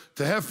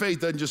 To have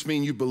faith doesn't just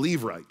mean you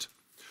believe right.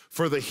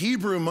 For the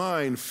Hebrew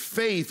mind,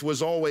 faith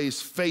was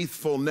always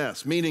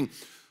faithfulness, meaning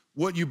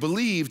what you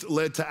believed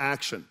led to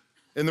action.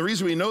 And the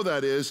reason we know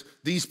that is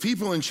these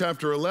people in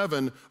chapter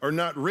 11 are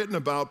not written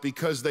about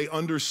because they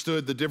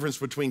understood the difference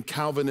between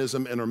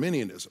Calvinism and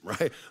Arminianism,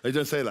 right? It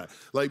doesn't say that.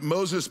 Like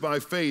Moses by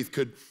faith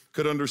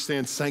could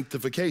understand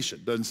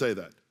sanctification. Doesn't say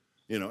that.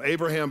 You know,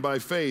 Abraham by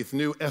faith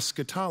knew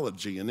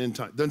eschatology and end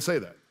time. Doesn't say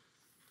that.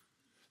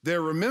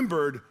 They're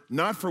remembered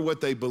not for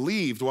what they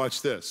believed.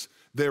 Watch this.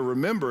 They're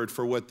remembered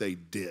for what they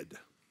did.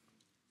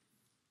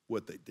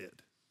 What they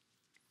did.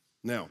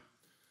 Now,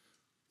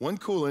 one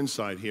cool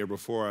insight here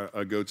before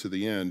I go to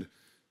the end.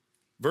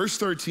 Verse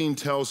 13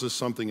 tells us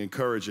something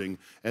encouraging,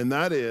 and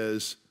that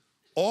is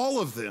all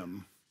of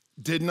them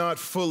did not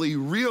fully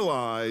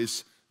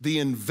realize the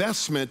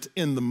investment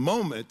in the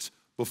moment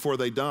before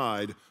they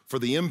died for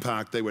the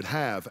impact they would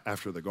have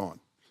after they're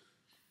gone.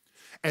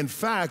 In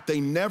fact,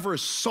 they never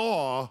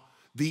saw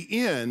the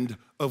end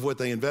of what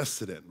they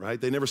invested in,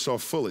 right? They never saw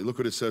fully. Look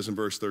what it says in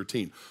verse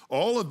 13.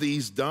 All of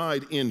these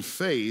died in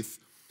faith,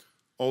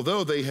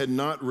 although they had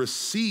not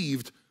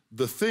received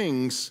the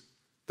things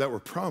that were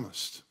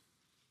promised.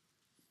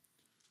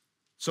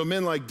 So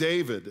men like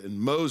David and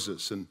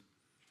Moses, and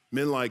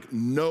men like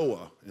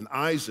Noah and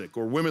Isaac,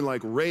 or women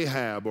like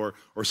Rahab or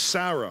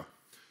Sarah,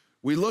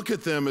 we look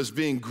at them as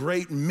being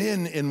great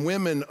men and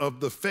women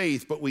of the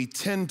faith, but we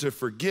tend to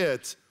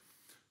forget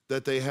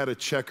that they had a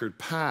checkered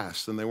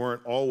past and they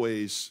weren't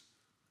always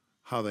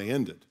how they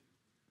ended.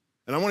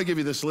 And I want to give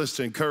you this list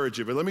to encourage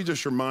you, but let me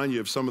just remind you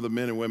of some of the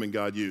men and women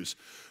God used.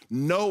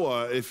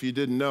 Noah, if you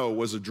didn't know,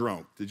 was a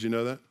drunk. Did you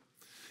know that?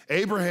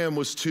 Abraham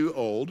was too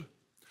old.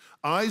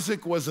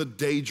 Isaac was a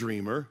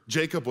daydreamer.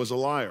 Jacob was a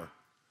liar.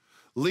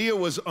 Leah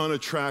was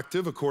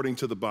unattractive, according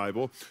to the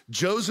Bible.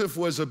 Joseph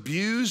was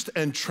abused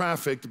and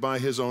trafficked by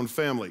his own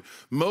family.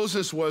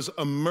 Moses was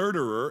a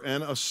murderer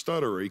and a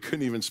stutterer. He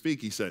couldn't even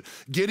speak, he said.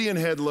 Gideon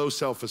had low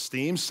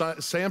self-esteem.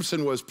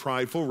 Samson was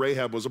prideful.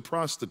 Rahab was a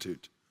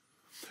prostitute.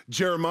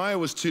 Jeremiah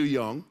was too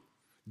young.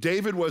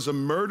 David was a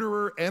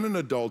murderer and an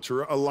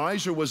adulterer.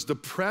 Elijah was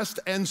depressed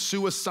and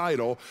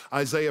suicidal.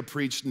 Isaiah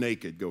preached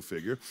naked, go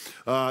figure.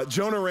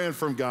 Jonah ran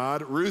from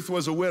God. Ruth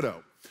was a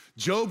widow.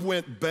 Job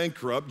went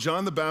bankrupt.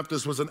 John the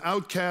Baptist was an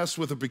outcast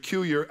with a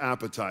peculiar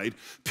appetite.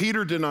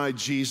 Peter denied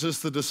Jesus.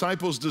 The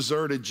disciples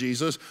deserted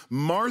Jesus.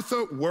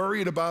 Martha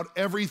worried about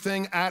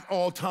everything at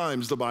all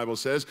times, the Bible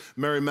says.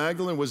 Mary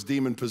Magdalene was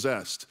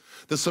demon-possessed.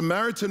 The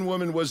Samaritan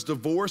woman was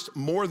divorced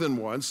more than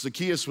once.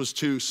 Zacchaeus was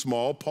too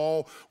small.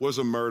 Paul was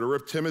a murderer.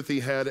 Timothy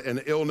had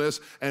an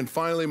illness. And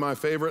finally, my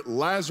favorite,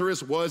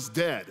 Lazarus was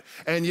dead.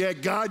 And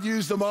yet God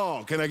used them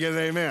all. Can I get an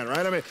amen,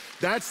 right? I mean,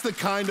 that's the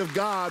kind of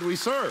God we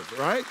serve,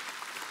 right?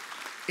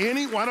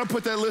 Why don't I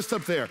put that list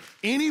up there?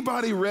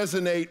 Anybody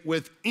resonate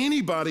with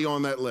anybody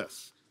on that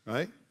list,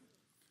 right?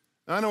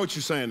 I know what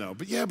you're saying now,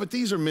 but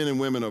these are men and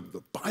women of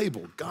the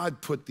Bible. God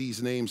put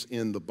these names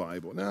in the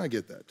Bible. Now I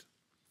get that.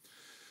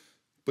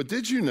 But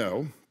did you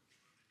know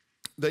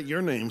that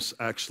your name's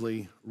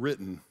actually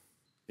written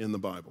in the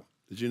Bible?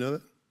 Did you know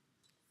that?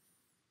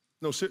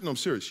 No, I'm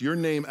serious. Your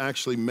name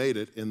actually made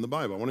it in the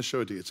Bible. I want to show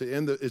it to you.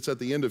 It's at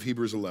the end of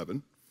Hebrews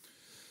 11.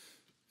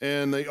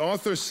 And the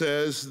author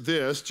says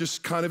this,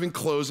 just kind of in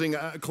closing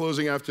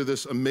after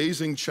this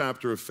amazing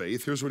chapter of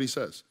faith. Here's what he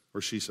says,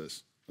 or she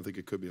says. I think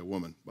it could be a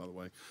woman, by the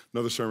way.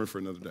 Another sermon for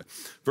another day.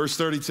 Verse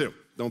 32.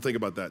 Don't think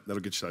about that. That'll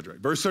get you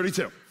sidetracked. Verse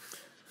 32.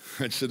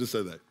 I should have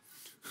said that.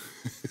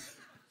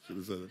 Should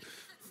have said that.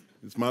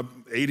 It's my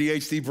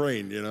ADHD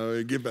brain,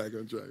 get back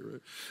on track,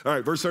 right? All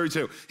right, verse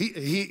 32.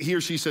 He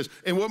or she says,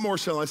 and what more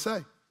shall I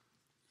say?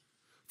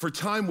 For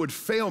time would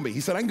fail me.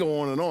 He said, I can go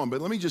on and on, but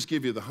let me just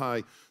give you the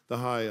high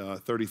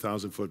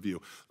 30,000-foot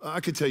view. I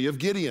could tell you of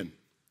Gideon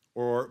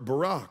or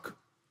Barak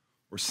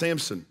or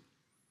Samson,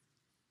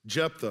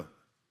 Jephthah,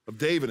 of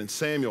David and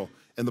Samuel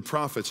and the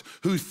prophets,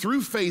 who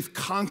through faith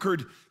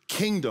conquered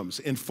kingdoms,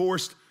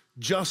 enforced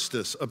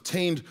justice,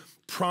 obtained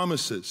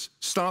promises,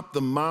 stopped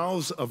the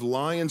mouths of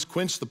lions,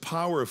 quenched the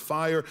power of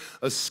fire,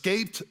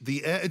 escaped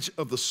the edge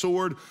of the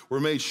sword, were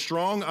made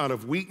strong out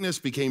of weakness,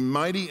 became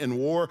mighty in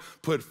war,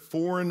 put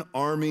foreign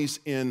armies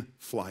in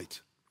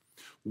flight.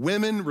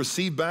 Women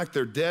received back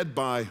their dead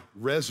by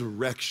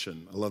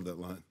resurrection. I love that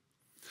line.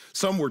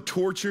 Some were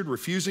tortured,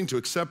 refusing to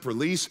accept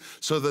release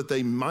so that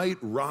they might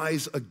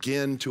rise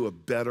again to a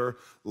better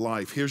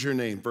life. Here's your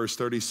name, verse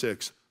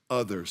 36,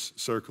 others,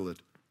 circle it,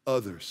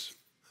 others,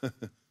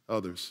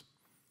 others.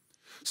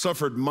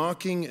 Suffered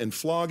mocking and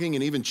flogging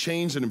and even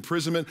chains and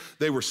imprisonment.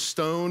 They were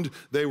stoned,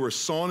 they were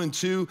sawn in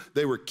two,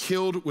 they were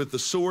killed with the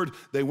sword.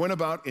 They went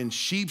about in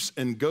sheep's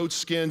and goat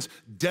skins,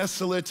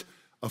 desolate,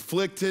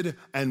 afflicted,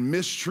 and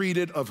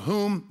mistreated, of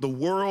whom the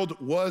world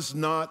was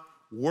not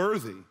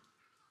worthy.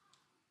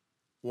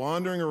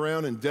 Wandering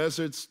around in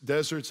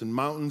deserts and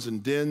mountains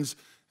and dens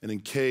and in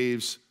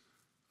caves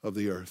of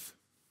the earth.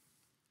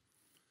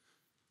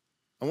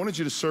 I wanted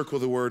you to circle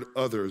the word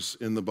others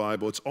in the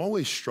Bible. It's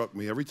always struck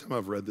me every time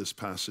I've read this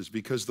passage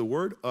because the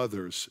word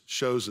others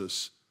shows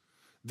us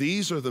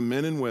these are the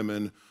men and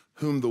women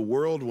whom the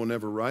world will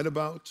never write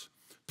about,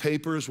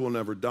 papers will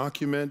never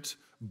document,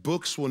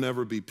 books will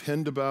never be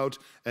penned about,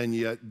 and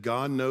yet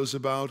God knows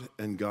about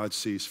and God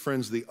sees.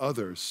 Friends, the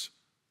others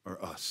are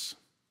us.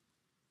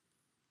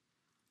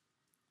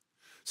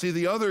 See,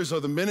 the others are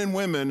the men and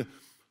women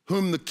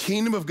whom the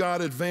kingdom of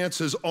God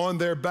advances on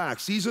their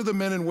backs. These are the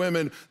men and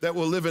women that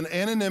will live in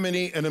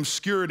anonymity and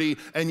obscurity,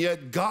 and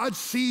yet God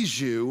sees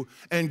you,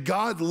 and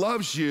God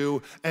loves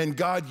you, and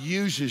God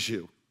uses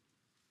you.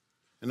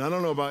 And I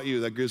don't know about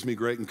you, that gives me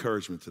great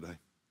encouragement today.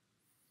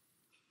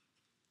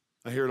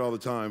 I hear it all the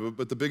time,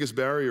 but the biggest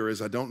barrier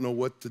is I don't know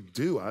what to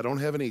do. I don't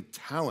have any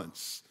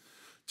talents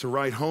to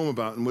write home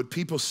about. And what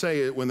people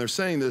say when they're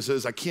saying this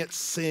is, I can't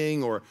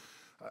sing, or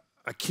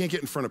I can't get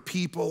in front of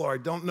people, or I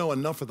don't know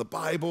enough of the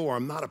Bible, or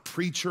I'm not a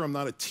preacher, I'm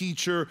not a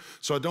teacher,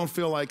 so I don't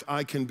feel like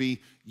I can be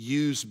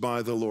used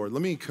by the Lord.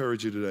 Let me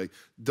encourage you today.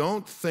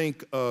 Don't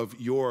think of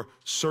your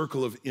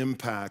circle of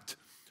impact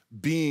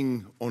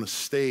being on a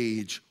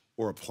stage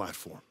or a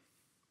platform.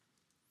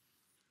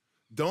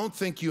 Don't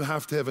think you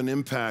have to have an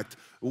impact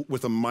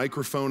with a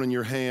microphone in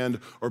your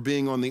hand or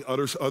being on the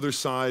other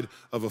side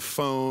of a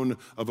phone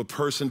of a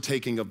person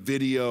taking a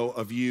video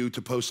of you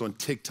to post on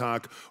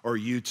TikTok or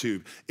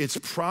YouTube. It's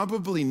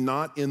probably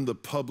not in the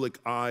public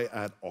eye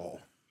at all.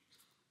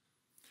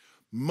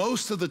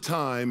 Most of the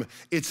time,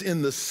 it's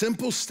in the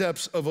simple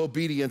steps of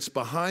obedience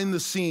behind the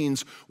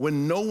scenes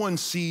when no one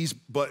sees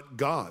but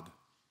God.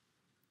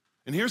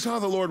 And here's how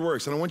the Lord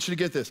works, and I want you to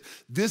get this.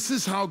 This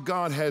is how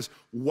God has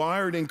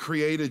wired and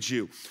created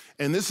you,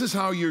 and this is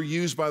how you're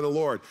used by the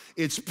Lord.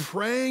 It's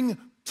praying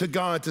to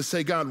God to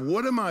say, God,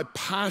 what am I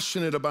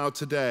passionate about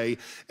today?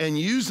 And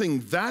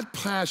using that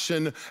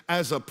passion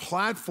as a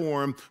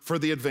platform for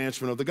the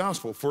advancement of the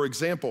gospel. For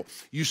example,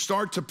 you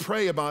start to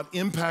pray about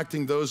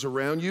impacting those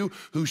around you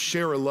who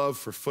share a love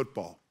for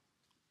football,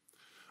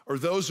 or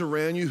those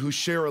around you who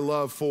share a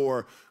love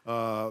for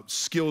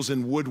skills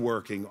in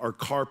woodworking or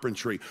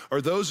carpentry,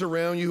 or those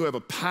around you who have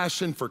a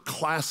passion for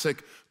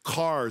classic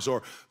cars,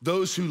 or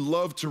those who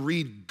love to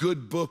read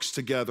good books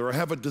together, or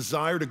have a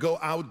desire to go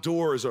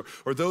outdoors,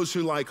 or those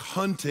who like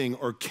hunting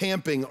or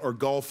camping or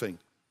golfing.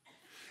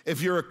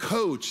 If you're a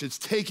coach, it's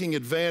taking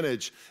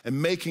advantage and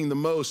making the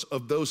most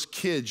of those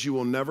kids you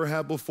will never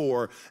have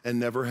before and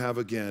never have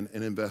again,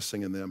 and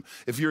investing in them.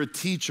 If you're a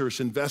teacher,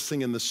 it's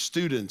investing in the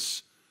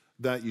students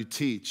that you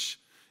teach.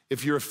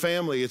 If you're a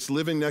family, it's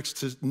living next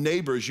to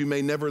neighbors you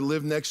may never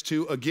live next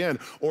to again.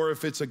 Or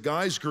if it's a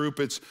guys group,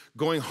 it's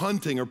going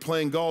hunting or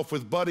playing golf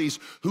with buddies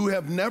who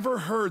have never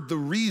heard the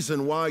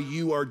reason why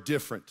you are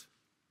different.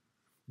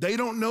 They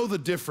don't know the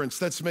difference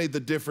that's made the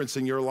difference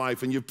in your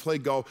life, and you've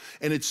played golf,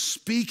 and it's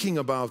speaking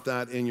about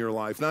that in your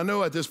life. Now, I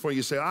know at this point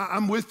you say,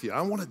 I'm with you. I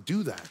want to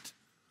do that.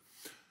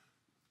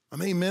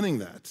 I'm amening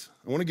that.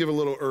 I want to give a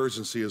little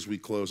urgency as we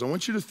close. I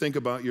want you to think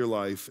about your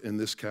life in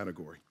this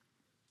category.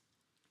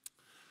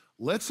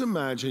 Let's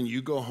imagine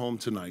you go home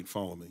tonight,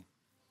 follow me,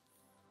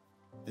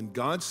 and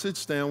God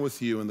sits down with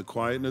you in the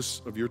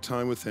quietness of your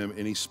time with him,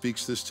 and he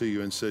speaks this to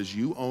you and says,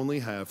 you only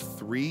have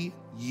 3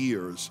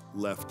 years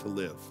left to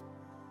live.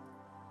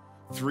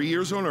 3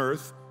 years on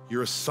earth,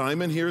 your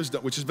assignment here is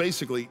done, which is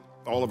basically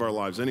all of our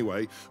lives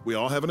anyway. We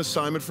all have an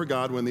assignment for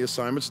God. When the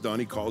assignment's done,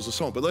 he calls us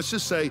home. But let's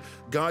just say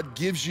God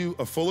gives you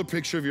a fuller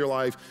picture of your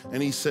life,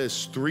 and he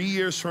says 3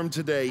 years from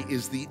today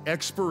is the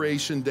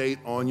expiration date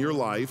on your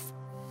life.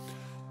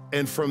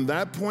 And from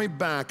that point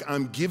back,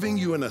 I'm giving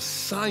you an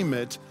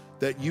assignment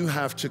that you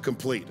have to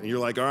complete. And you're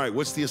like, all right,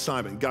 what's the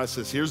assignment? And God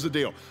says, here's the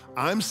deal.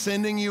 I'm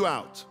sending you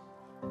out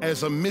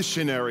as a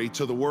missionary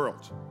to the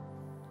world.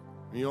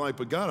 And you're like,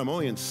 but God, I'm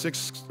only in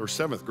 6th or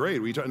 7th grade.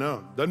 What are you talking?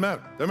 No, doesn't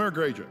matter. Doesn't matter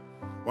grade you're.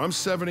 Well, I'm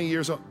 70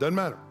 years old. Doesn't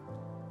matter.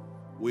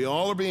 We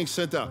all are being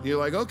sent out. You're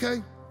like,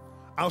 okay,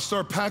 I'll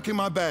start packing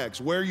my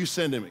bags. Where are you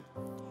sending me?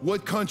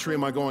 What country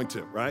am I going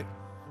to, right?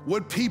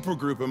 What people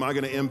group am I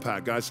going to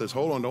impact? God says,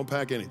 hold on, don't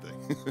pack anything.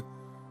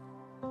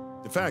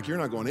 In fact, you're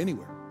not going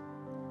anywhere.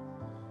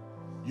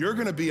 You're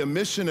going to be a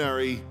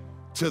missionary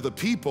to the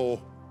people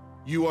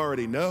you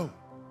already know.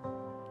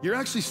 You're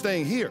actually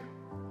staying here.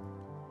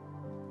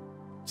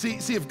 See,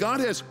 if God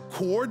has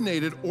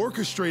coordinated,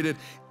 orchestrated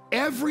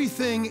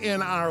everything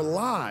in our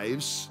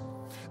lives,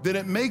 then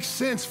it makes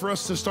sense for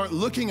us to start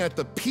looking at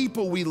the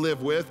people we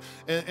live with,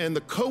 and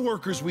the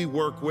coworkers we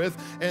work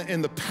with,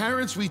 and the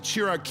parents we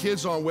cheer our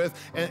kids on with,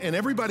 and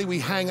everybody we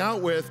hang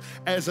out with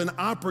as an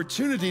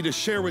opportunity to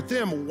share with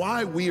them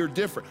why we are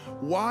different,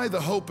 why the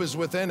hope is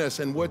within us,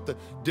 and what the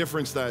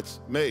difference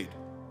that's made.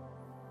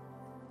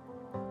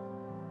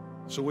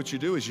 So what you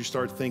do is you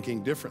start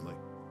thinking differently.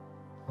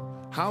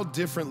 How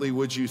differently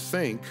would you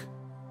think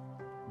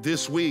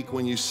this week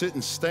when you sit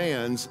in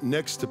stands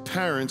next to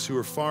parents who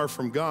are far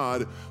from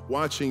God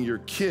watching your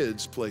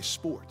kids play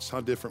sports?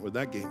 How different would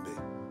that game be?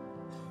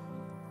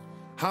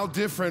 How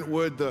different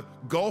would the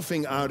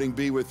golfing outing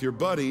be with your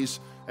buddies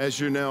as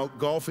you're now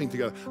golfing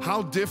together?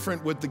 How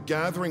different would the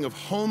gathering of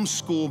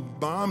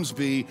homeschool moms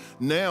be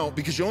now,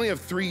 because you only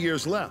have 3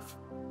 years left,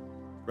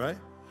 right?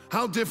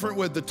 How different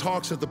would the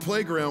talks at the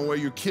playground where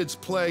your kids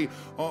play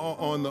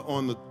on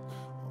the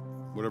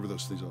whatever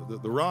those things are,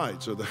 the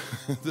rides or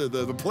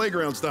the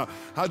playground stuff.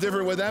 How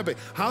different would that be?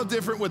 How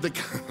different would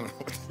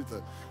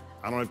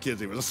I don't have kids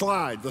anymore. The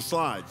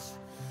slides.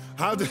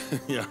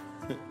 Yeah,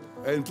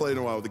 I hadn't played in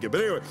a while with the kid.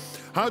 But anyway,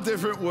 how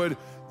different would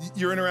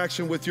your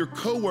interaction with your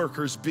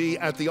coworkers be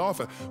at the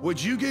office?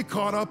 Would you get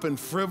caught up in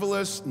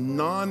frivolous,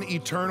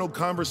 non-eternal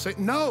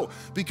conversation? No,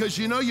 because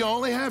you know you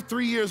only have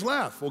 3 years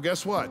left. Well,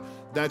 guess what?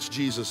 That's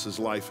Jesus's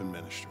life and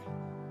ministry.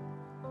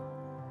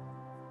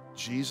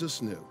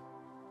 Jesus knew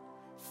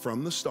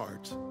from the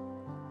start,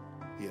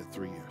 he had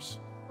 3 years.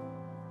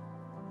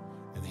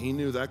 And he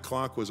knew that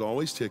clock was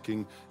always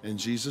ticking, and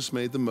Jesus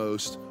made the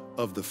most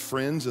of the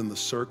friends and the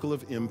circle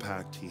of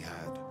impact he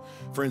had.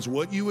 Friends,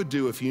 what you would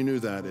do if you knew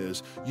that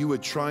is you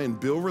would try and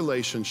build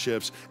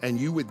relationships, and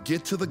you would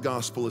get to the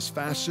gospel as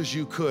fast as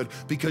you could,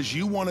 because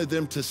you wanted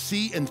them to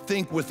see and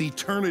think with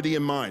eternity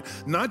in mind.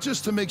 Not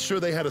just to make sure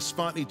they had a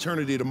spot in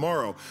eternity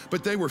tomorrow,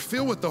 but they were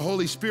filled with the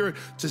Holy Spirit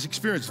to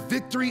experience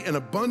victory and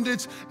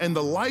abundance and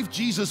the life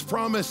Jesus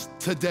promised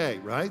today,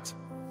 right?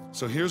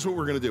 So here's what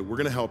we're gonna do. We're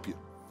gonna help you.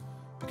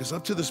 Because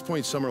up to this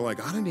point, some are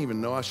like, I didn't even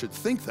know I should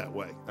think that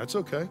way. That's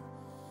okay.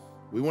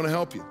 We wanna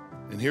help you.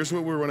 And here's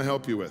what we wanna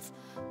help you with.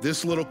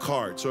 This little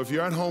card. So if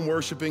you're at home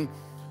worshiping,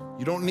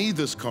 you don't need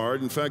this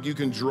card. In fact, you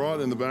can draw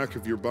it in the back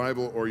of your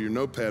Bible or your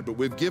notepad, but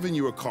we've given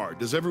you a card.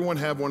 Does everyone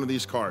have one of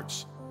these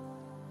cards?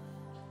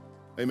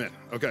 Amen.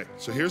 Okay,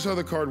 so here's how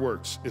the card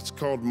works. It's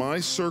called My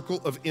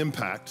Circle of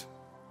Impact.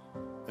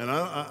 And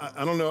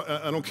I don't know,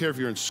 I don't care if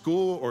you're in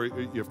school or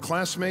you have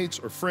classmates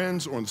or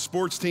friends or on the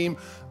sports team.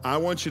 I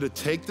want you to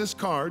take this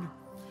card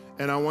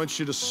And I want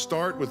you to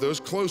start with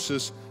those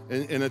closest,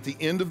 and at the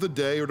end of the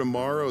day or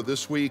tomorrow or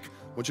this week,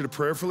 I want you to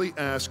prayerfully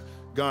ask,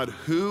 God,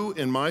 who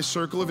in my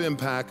circle of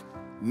impact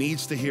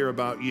needs to hear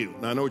about you?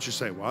 Now I know what you're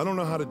saying. Well, I don't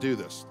know how to do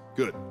this.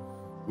 Good,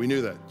 we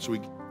knew that. So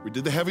we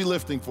did the heavy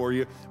lifting for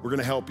you. We're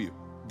gonna help you.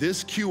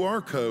 This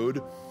QR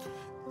code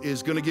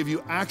is gonna give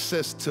you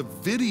access to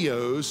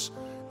videos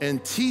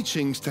and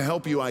teachings to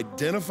help you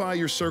identify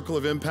your circle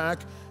of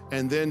impact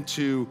and then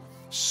to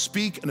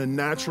speak in a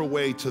natural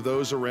way to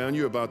those around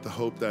you about the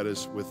hope that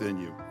is within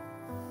you.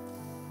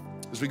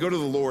 As we go to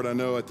the Lord, I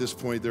know at this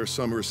point there are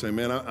some who are saying,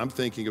 man, I'm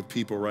thinking of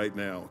people right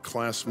now, a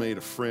classmate,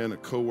 a friend, a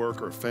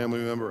coworker, a family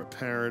member, a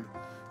parent,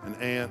 an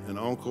aunt, an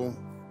uncle.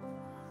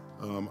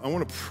 I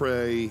want to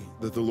pray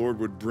that the Lord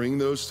would bring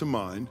those to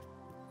mind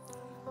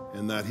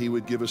and that he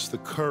would give us the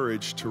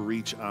courage to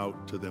reach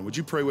out to them. Would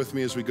you pray with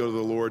me as we go to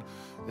the Lord?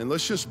 And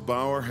let's just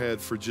bow our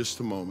head for just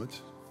a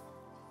moment.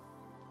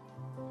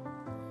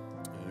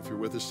 And if you're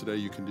with us today,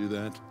 you can do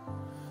that.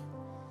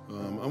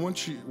 I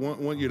want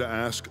you to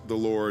ask the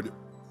Lord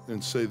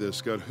and say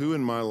this, God, who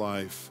in my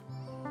life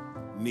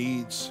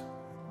needs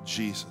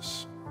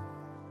Jesus?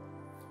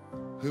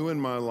 Who in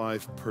my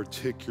life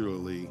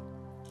particularly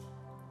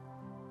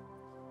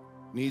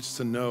needs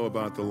to know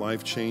about the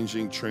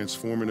life-changing,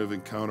 transformative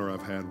encounter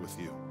I've had with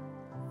you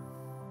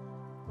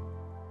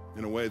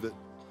in a way that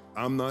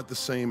I'm not the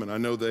same, and I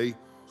know they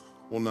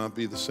will not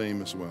be the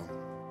same as well.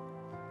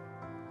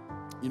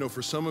 You know,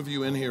 for some of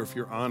you in here, if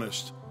you're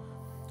honest,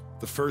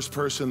 the first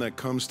person that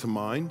comes to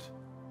mind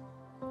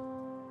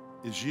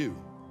is you.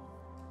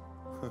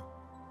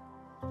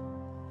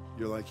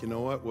 You're like, you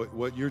know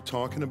what you're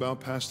talking about,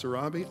 Pastor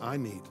Robby, I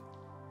need,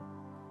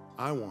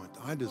 I want,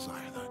 I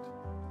desire that.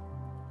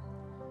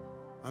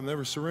 I've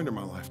never surrendered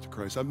my life to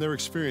Christ. I've never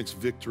experienced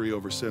victory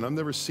over sin. I've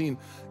never seen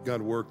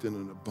God worked in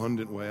an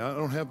abundant way. I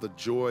don't have the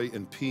joy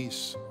and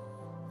peace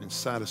and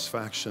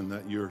satisfaction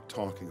that you're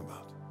talking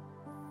about.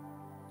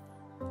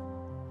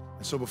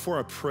 And so before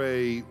I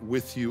pray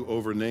with you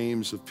over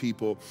names of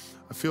people,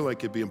 I feel like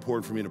it'd be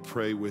important for me to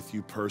pray with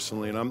you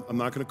personally. And I'm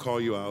not going to call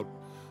you out.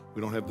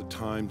 We don't have the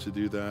time to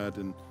do that.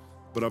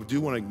 But I do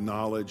want to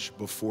acknowledge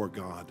before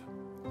God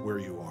where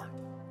you are.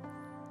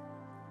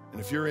 And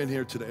if you're in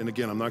here today, and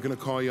again, I'm not going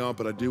to call you out,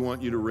 but I do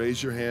want you to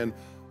raise your hand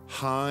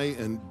high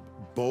and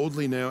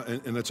boldly now.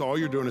 And that's all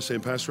you're doing is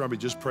saying, Pastor Robby,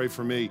 just pray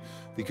for me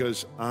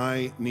because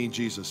I need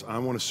Jesus. I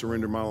want to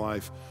surrender my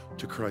life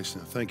to Christ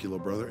now. Thank you,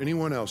 little brother.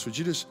 Anyone else? Would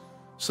you just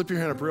slip your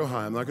hand up real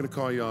high? I'm not going to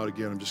call you out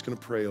again. I'm just going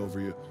to pray over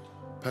you.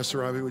 Pastor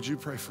Robby, would you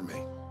pray for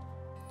me?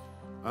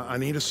 I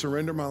need to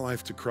surrender my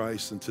life to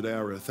Christ. And today I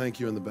really thank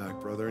you in the back,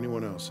 brother.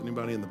 Anyone else?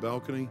 Anybody in the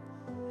balcony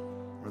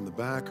or in the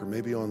back or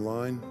maybe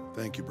online?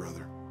 Thank you,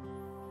 brother.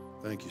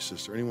 Thank you,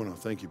 sister. Anyone else?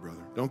 Thank you,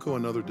 brother. Don't go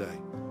another day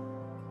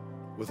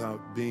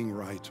without being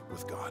right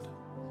with God.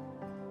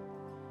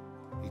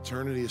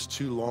 Eternity is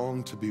too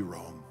long to be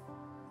wrong.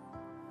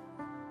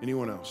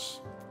 Anyone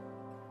else?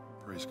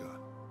 Praise God.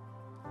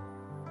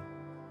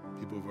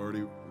 People have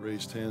already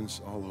raised hands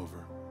all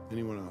over.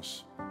 Anyone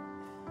else?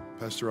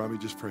 Pastor Robby,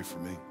 just pray for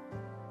me.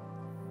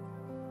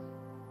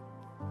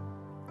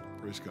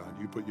 Praise God.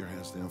 You put your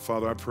hands down.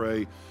 Father, I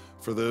pray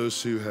for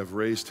those who have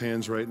raised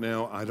hands right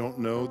now. I don't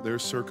know their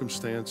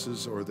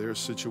circumstances or their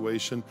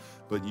situation,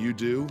 but you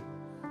do,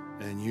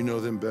 and you know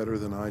them better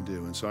than I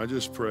do. And so I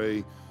just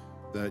pray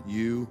that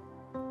you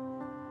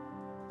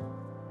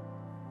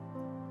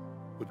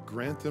would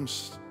grant them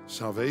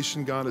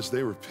salvation, God, as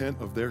they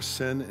repent of their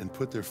sin and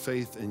put their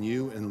faith in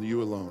you and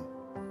you alone.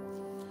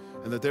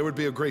 And that there would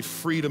be a great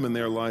freedom in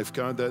their life,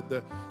 God, that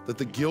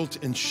the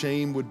guilt and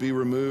shame would be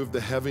removed,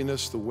 the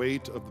heaviness, the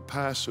weight of the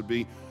past would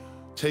be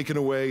taken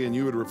away, and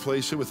you would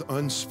replace it with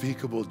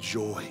unspeakable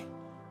joy.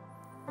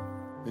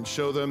 And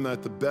show them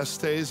that the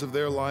best days of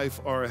their life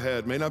are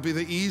ahead. May not be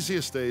the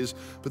easiest days,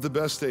 but the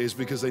best days,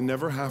 because they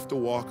never have to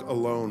walk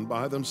alone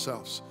by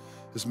themselves.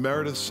 As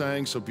Meredith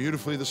sang so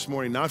beautifully this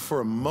morning, not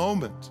for a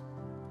moment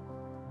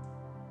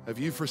have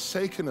you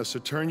forsaken us or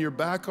turned your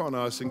back on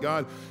us. And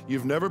God,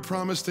 you've never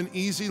promised an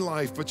easy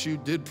life, but you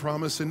did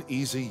promise an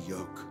easy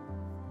yoke.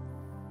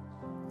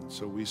 And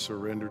so we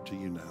surrender to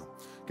you now.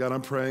 God,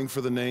 I'm praying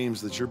for the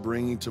names that you're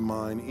bringing to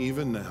mind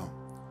even now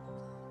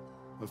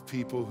of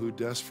people who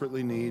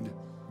desperately need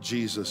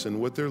Jesus, and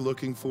what they're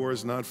looking for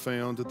is not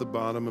found at the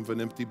bottom of an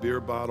empty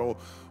beer bottle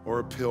or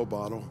a pill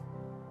bottle,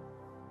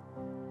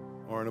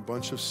 or in a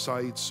bunch of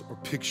sites or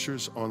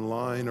pictures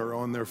online or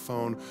on their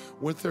phone.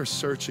 What they're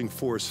searching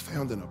for is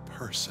found in a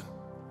person.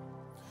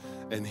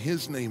 And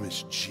his name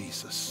is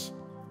Jesus.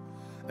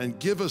 And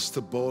give us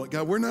the boldness.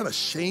 God, we're not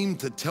ashamed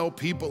to tell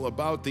people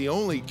about the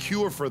only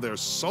cure for their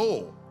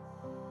soul.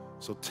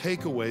 So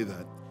take away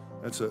that.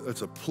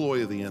 That's a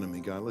ploy of the enemy,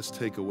 God. Let's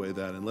take away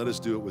that and let us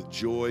do it with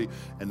joy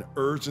and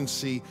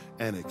urgency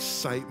and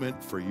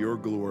excitement for your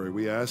glory.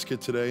 We ask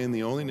it today in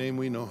the only name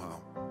we know how.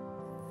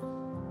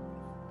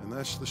 And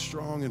that's the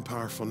strong and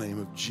powerful name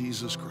of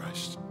Jesus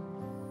Christ.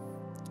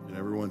 And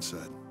everyone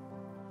said,